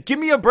 Look, give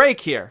me a break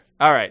here.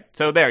 All right.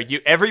 So there,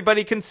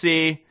 everybody can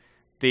see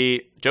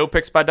the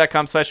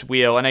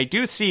joepickspot.com/wheel, and I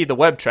do see the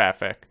web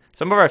traffic.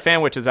 Some of our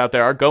fanwiches out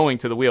there are going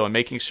to the wheel and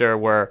making sure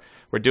we're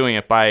doing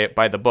it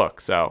by the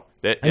book. So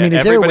is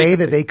there a way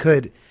that they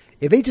could,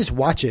 if they just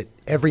watch it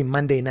every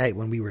Monday night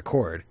when we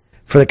record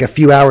for a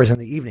few hours in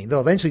the evening,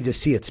 they'll eventually just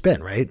see it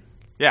spin, right?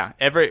 Yeah,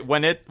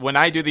 when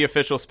I do the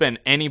official spin,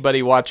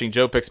 anybody watching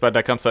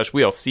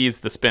joepickspot.com/wheel sees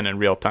the spin in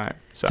real time.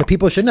 So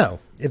people should know.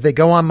 If they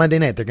go on Monday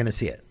night, they're going to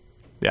see it.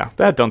 Yeah,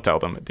 that don't tell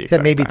them at the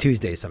except maybe time.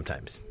 Tuesdays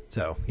sometimes.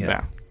 So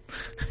yeah.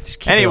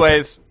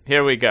 Anyways,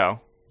 here we go.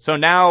 So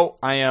now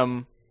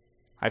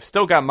I've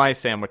still got my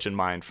sandwich in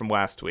mind from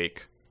last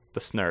week,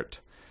 the snert,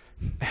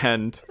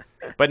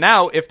 but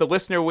now if the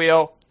listener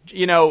wheel,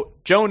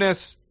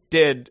 Jonas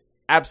did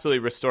absolutely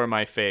restore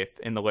my faith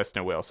in the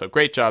listener wheel. So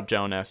great job,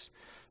 Jonas.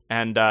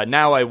 And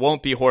now I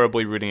won't be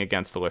horribly rooting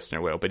against the listener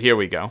wheel, but here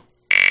we go.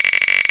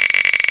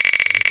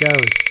 It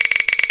goes.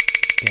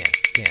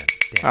 Dan.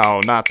 Oh,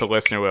 not the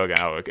listener wheel.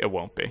 Oh, it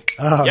won't be.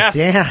 Oh, yes.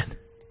 Dan.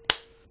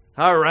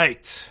 All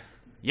right.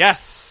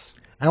 Yes.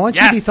 I want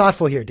you to be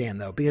thoughtful here, Dan,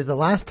 though, because the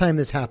last time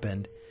this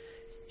happened,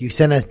 you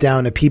sent us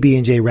down a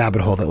PB&J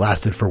rabbit hole that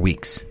lasted for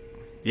weeks.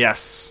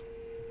 Yes.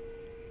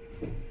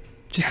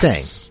 Just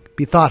saying.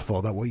 Be thoughtful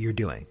about what you're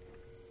doing.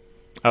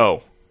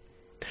 Oh.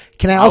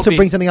 Can I also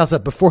bring something else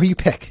up before you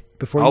pick?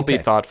 before I'll you be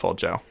pick. thoughtful,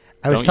 Joe.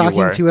 I was Don't you talking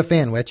worry. to a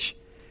fanwich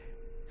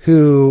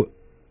who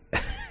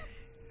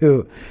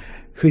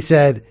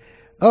said,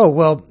 "Oh,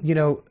 well,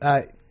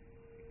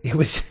 it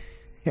was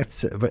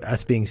it's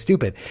us being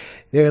stupid."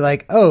 They're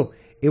like, "Oh,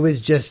 it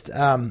was just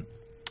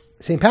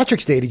St.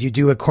 Patrick's Day. Did you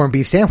do a corned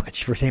beef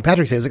sandwich for St.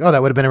 Patrick's Day?" I was like, "Oh,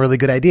 that would have been a really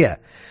good idea."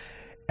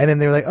 And then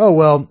they're like, "Oh,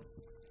 well,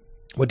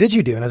 what did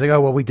you do?" And I was like,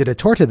 "Oh, well, we did a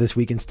torta this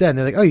week instead." And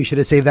they're like, "Oh, you should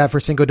have saved that for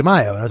Cinco de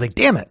Mayo." And I was like,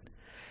 "Damn it."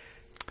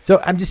 So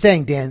I'm just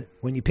saying, Dan,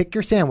 when you pick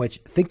your sandwich,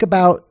 think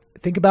about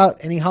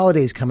any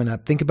holidays coming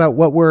up. Think about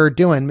what we're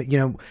doing.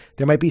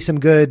 There might be some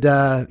good,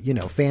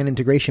 fan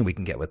integration we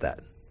can get with that.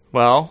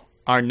 Well,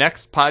 our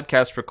next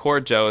podcast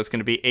record, Joe, is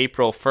going to be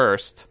April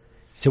 1st.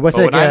 So what's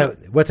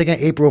like an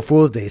April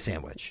Fool's Day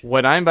sandwich?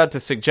 What I'm about to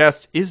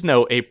suggest is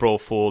no April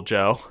Fool,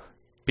 Joe,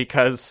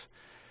 because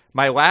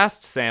my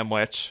last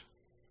sandwich,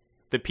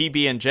 the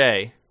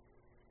PB&J,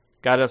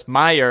 got us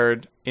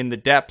mired in the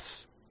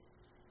depths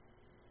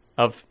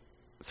of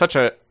such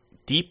a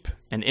deep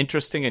and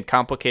interesting and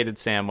complicated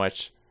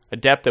sandwich, a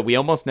depth that we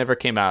almost never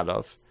came out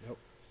of. Nope.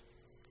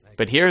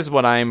 But here's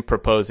what I'm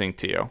proposing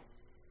to you.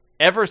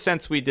 Ever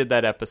since we did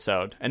that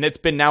episode, and it's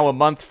been now a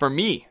month for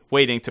me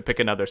waiting to pick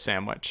another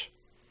sandwich,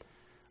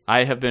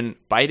 I have been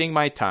biding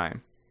my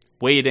time,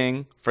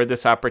 waiting for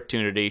this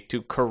opportunity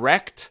to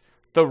correct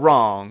the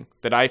wrong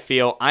that I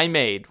feel I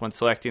made when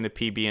selecting the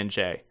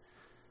PB&J.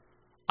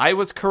 I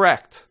was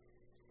correct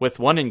with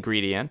one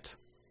ingredient,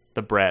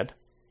 the bread.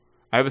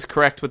 I was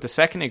correct with the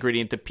second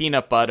ingredient, the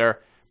peanut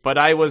butter, but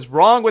I was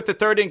wrong with the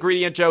third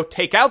ingredient, Joe.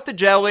 Take out the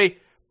jelly,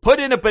 put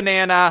in a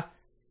banana,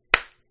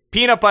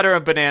 peanut butter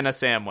and banana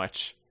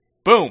sandwich.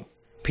 Boom.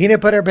 Peanut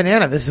butter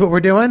banana. This is what we're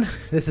doing?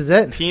 This is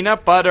it?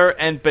 Peanut butter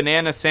and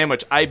banana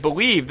sandwich. I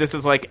believe this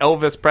is like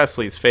Elvis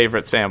Presley's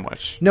favorite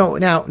sandwich. No,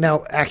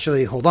 now,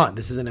 actually, hold on.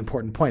 This is an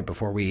important point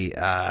before we,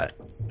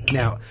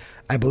 now,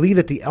 I believe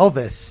that the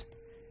Elvis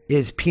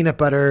is peanut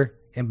butter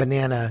and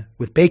banana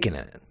with bacon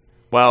in it.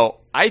 Well,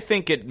 I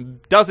think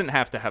it doesn't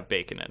have to have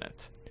bacon in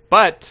it,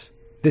 but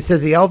This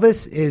says the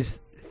Elvis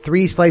is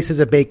 3 slices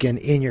of bacon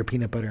in your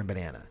peanut butter and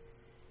banana.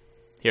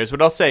 here's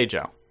what I'll say,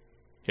 Joe.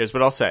 Here's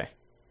what I'll say.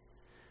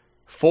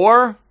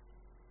 For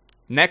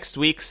next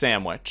week's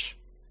sandwich,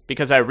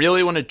 because I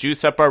really want to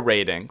juice up our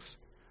ratings,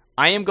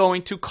 I am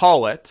going to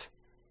call it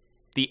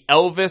the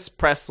Elvis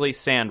Presley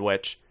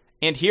sandwich.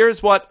 And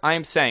here's what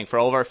I'm saying for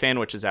all of our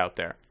fanwiches out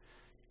there.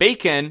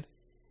 Bacon,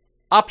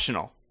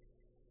 optional.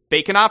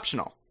 Bacon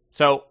optional.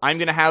 So I'm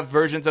going to have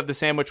versions of the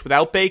sandwich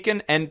without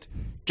bacon, and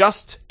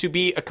just to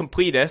be a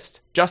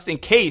completist, just in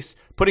case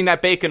putting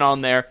that bacon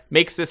on there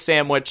makes this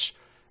sandwich,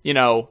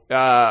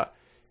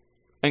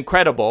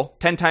 incredible,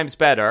 10 times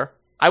better.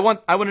 I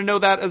want to know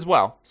that as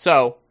well.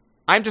 So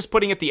I'm just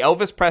putting it the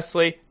Elvis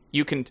Presley.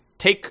 You can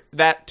take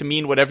that to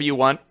mean whatever you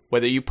want,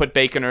 whether you put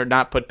bacon or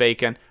not put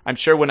bacon. I'm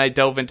sure when I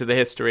delve into the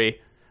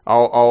history,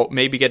 I'll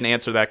maybe get an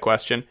answer to that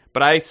question.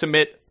 But I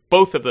submit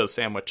both of those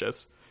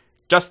sandwiches.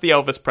 Just the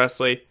Elvis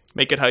Presley.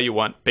 Make it how you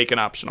want. Bacon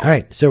optional. All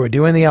right, so we're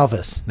doing the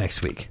Elvis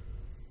next week.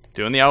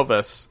 Doing the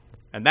Elvis.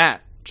 And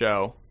that,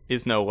 Joe,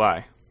 is no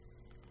lie.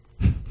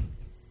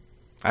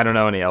 I don't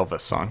know any Elvis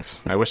songs.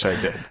 I wish I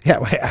did. Yeah,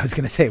 wait, I was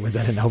going to say, was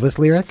that an Elvis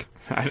lyric?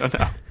 I don't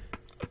know.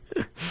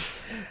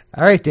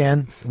 All right,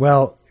 Dan.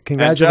 Well,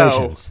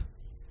 congratulations. Joe,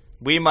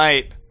 we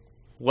might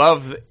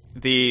love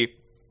the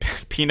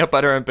peanut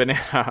butter and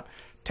banana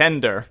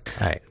tender.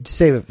 All right,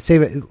 save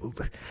it.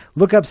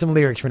 Look up some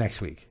lyrics for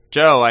next week.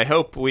 Joe, I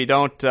hope we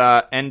don't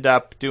end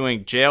up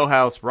doing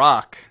Jailhouse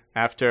Rock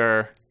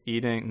after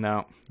eating.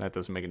 No, that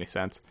doesn't make any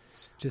sense.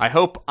 I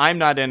hope I'm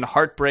not in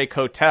Heartbreak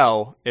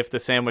Hotel if the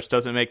sandwich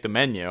doesn't make the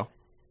menu.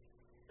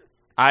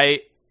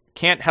 I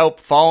can't help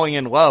falling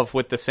in love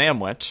with the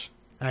sandwich.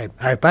 All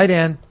right. Bye,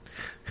 Dan.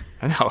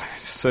 I know.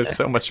 So it's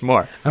so much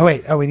more. Oh,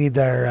 wait. Oh, we need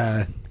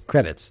their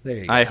credits. There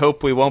you go. I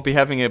hope we won't be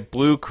having a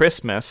blue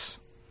Christmas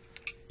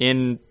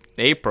in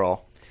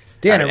April.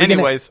 Dan, are we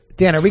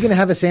going to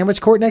have a sandwich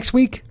court next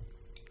week?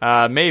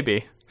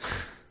 Maybe.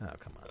 Oh,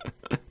 come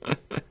on.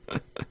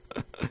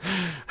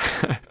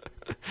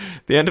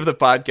 The end of the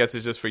podcast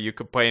is just for you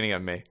complaining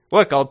at me.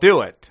 Look, I'll do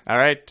it. All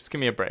right? Just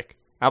give me a break.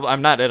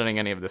 I'm not editing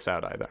any of this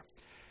out either.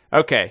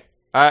 Okay.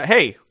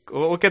 Hey,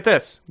 look at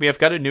this. We have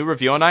got a new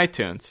review on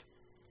iTunes.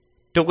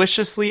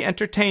 Deliciously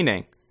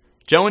entertaining.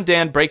 Joe and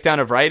Dan break down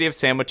a variety of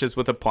sandwiches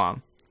with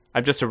aplomb.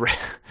 I'm just a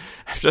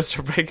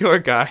regular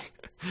guy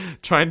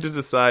trying to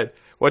decide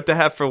what to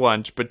have for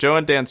lunch, but Joe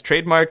and Dan's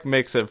trademark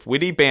mix of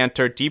witty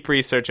banter, deep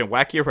research, and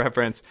wacky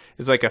irreverence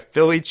is like a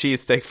Philly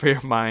cheesesteak for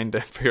your mind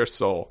and for your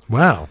soul.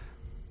 Wow.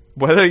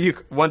 Whether you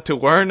want to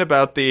learn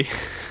about the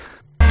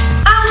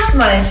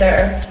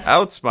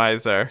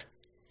Outsmizer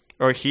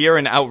or hear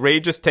an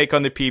outrageous take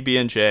on the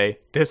PB&J,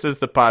 this is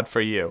the pod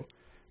for you.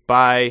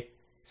 By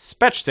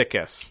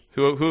Spechticus,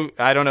 who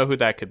I don't know who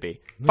that could be.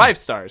 5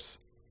 stars.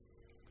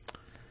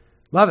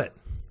 Love it.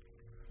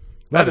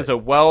 That is a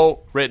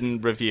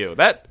well-written review.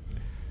 That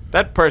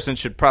person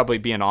should probably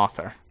be an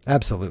author.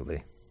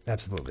 Absolutely.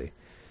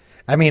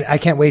 I mean, I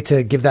can't wait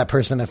to give that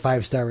person a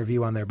 5-star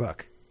review on their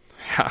book.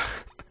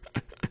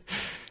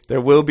 There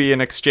will be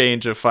an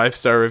exchange of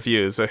 5-star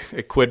reviews, a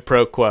quid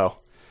pro quo.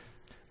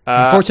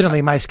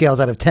 Unfortunately, my scale's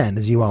out of 10,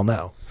 as you all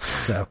know.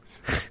 So,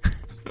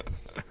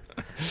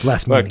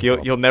 less Look,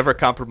 meaningful. you'll never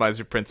compromise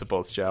your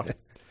principles, Joe.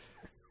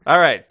 All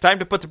right, time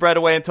to put the bread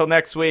away until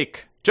next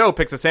week. Joe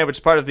Picks a Sandwich is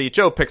part of the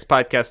Joe Picks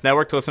Podcast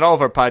Network. To listen to all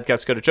of our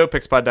podcasts, go to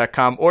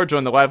joepickspod.com or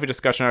join the lively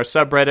discussion on our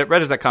subreddit,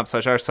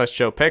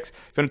 reddit.com/r/JoePicks.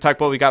 If you want to talk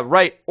about what we got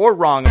right or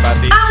wrong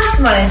about the...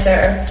 Ask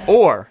Meister.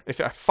 Or,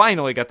 if I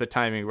finally got the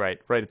timing right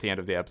at the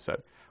end of the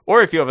episode.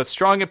 Or if you have a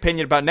strong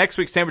opinion about next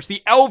week's sandwich,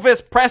 the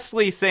Elvis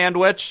Presley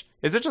sandwich.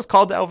 Is it just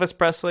called the Elvis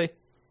Presley?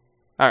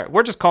 All right,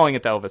 we're just calling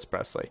it the Elvis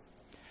Presley.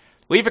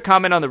 Leave a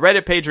comment on the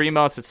Reddit page or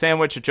email us at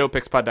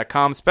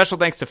sandwich@joepickspod.com. Special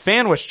thanks to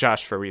Fanwish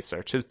Josh for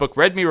research. His book,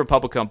 Red Me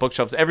Republican, on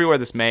bookshelves everywhere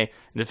this May,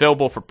 and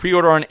available for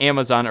pre-order on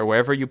Amazon or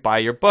wherever you buy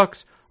your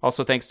books.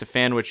 Also thanks to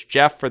Fanwich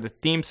Jeff for the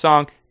theme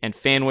song and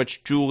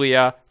Fanwich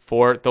Julia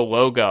for the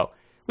logo.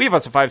 Leave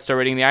us a 5-star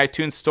rating in the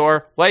iTunes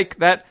store, like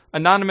that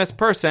anonymous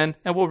person,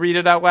 and we'll read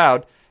it out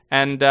loud.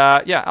 And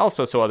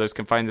also so others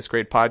can find this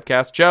great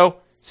podcast. Joe,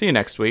 see you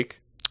next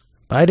week.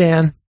 Bye,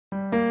 Dan.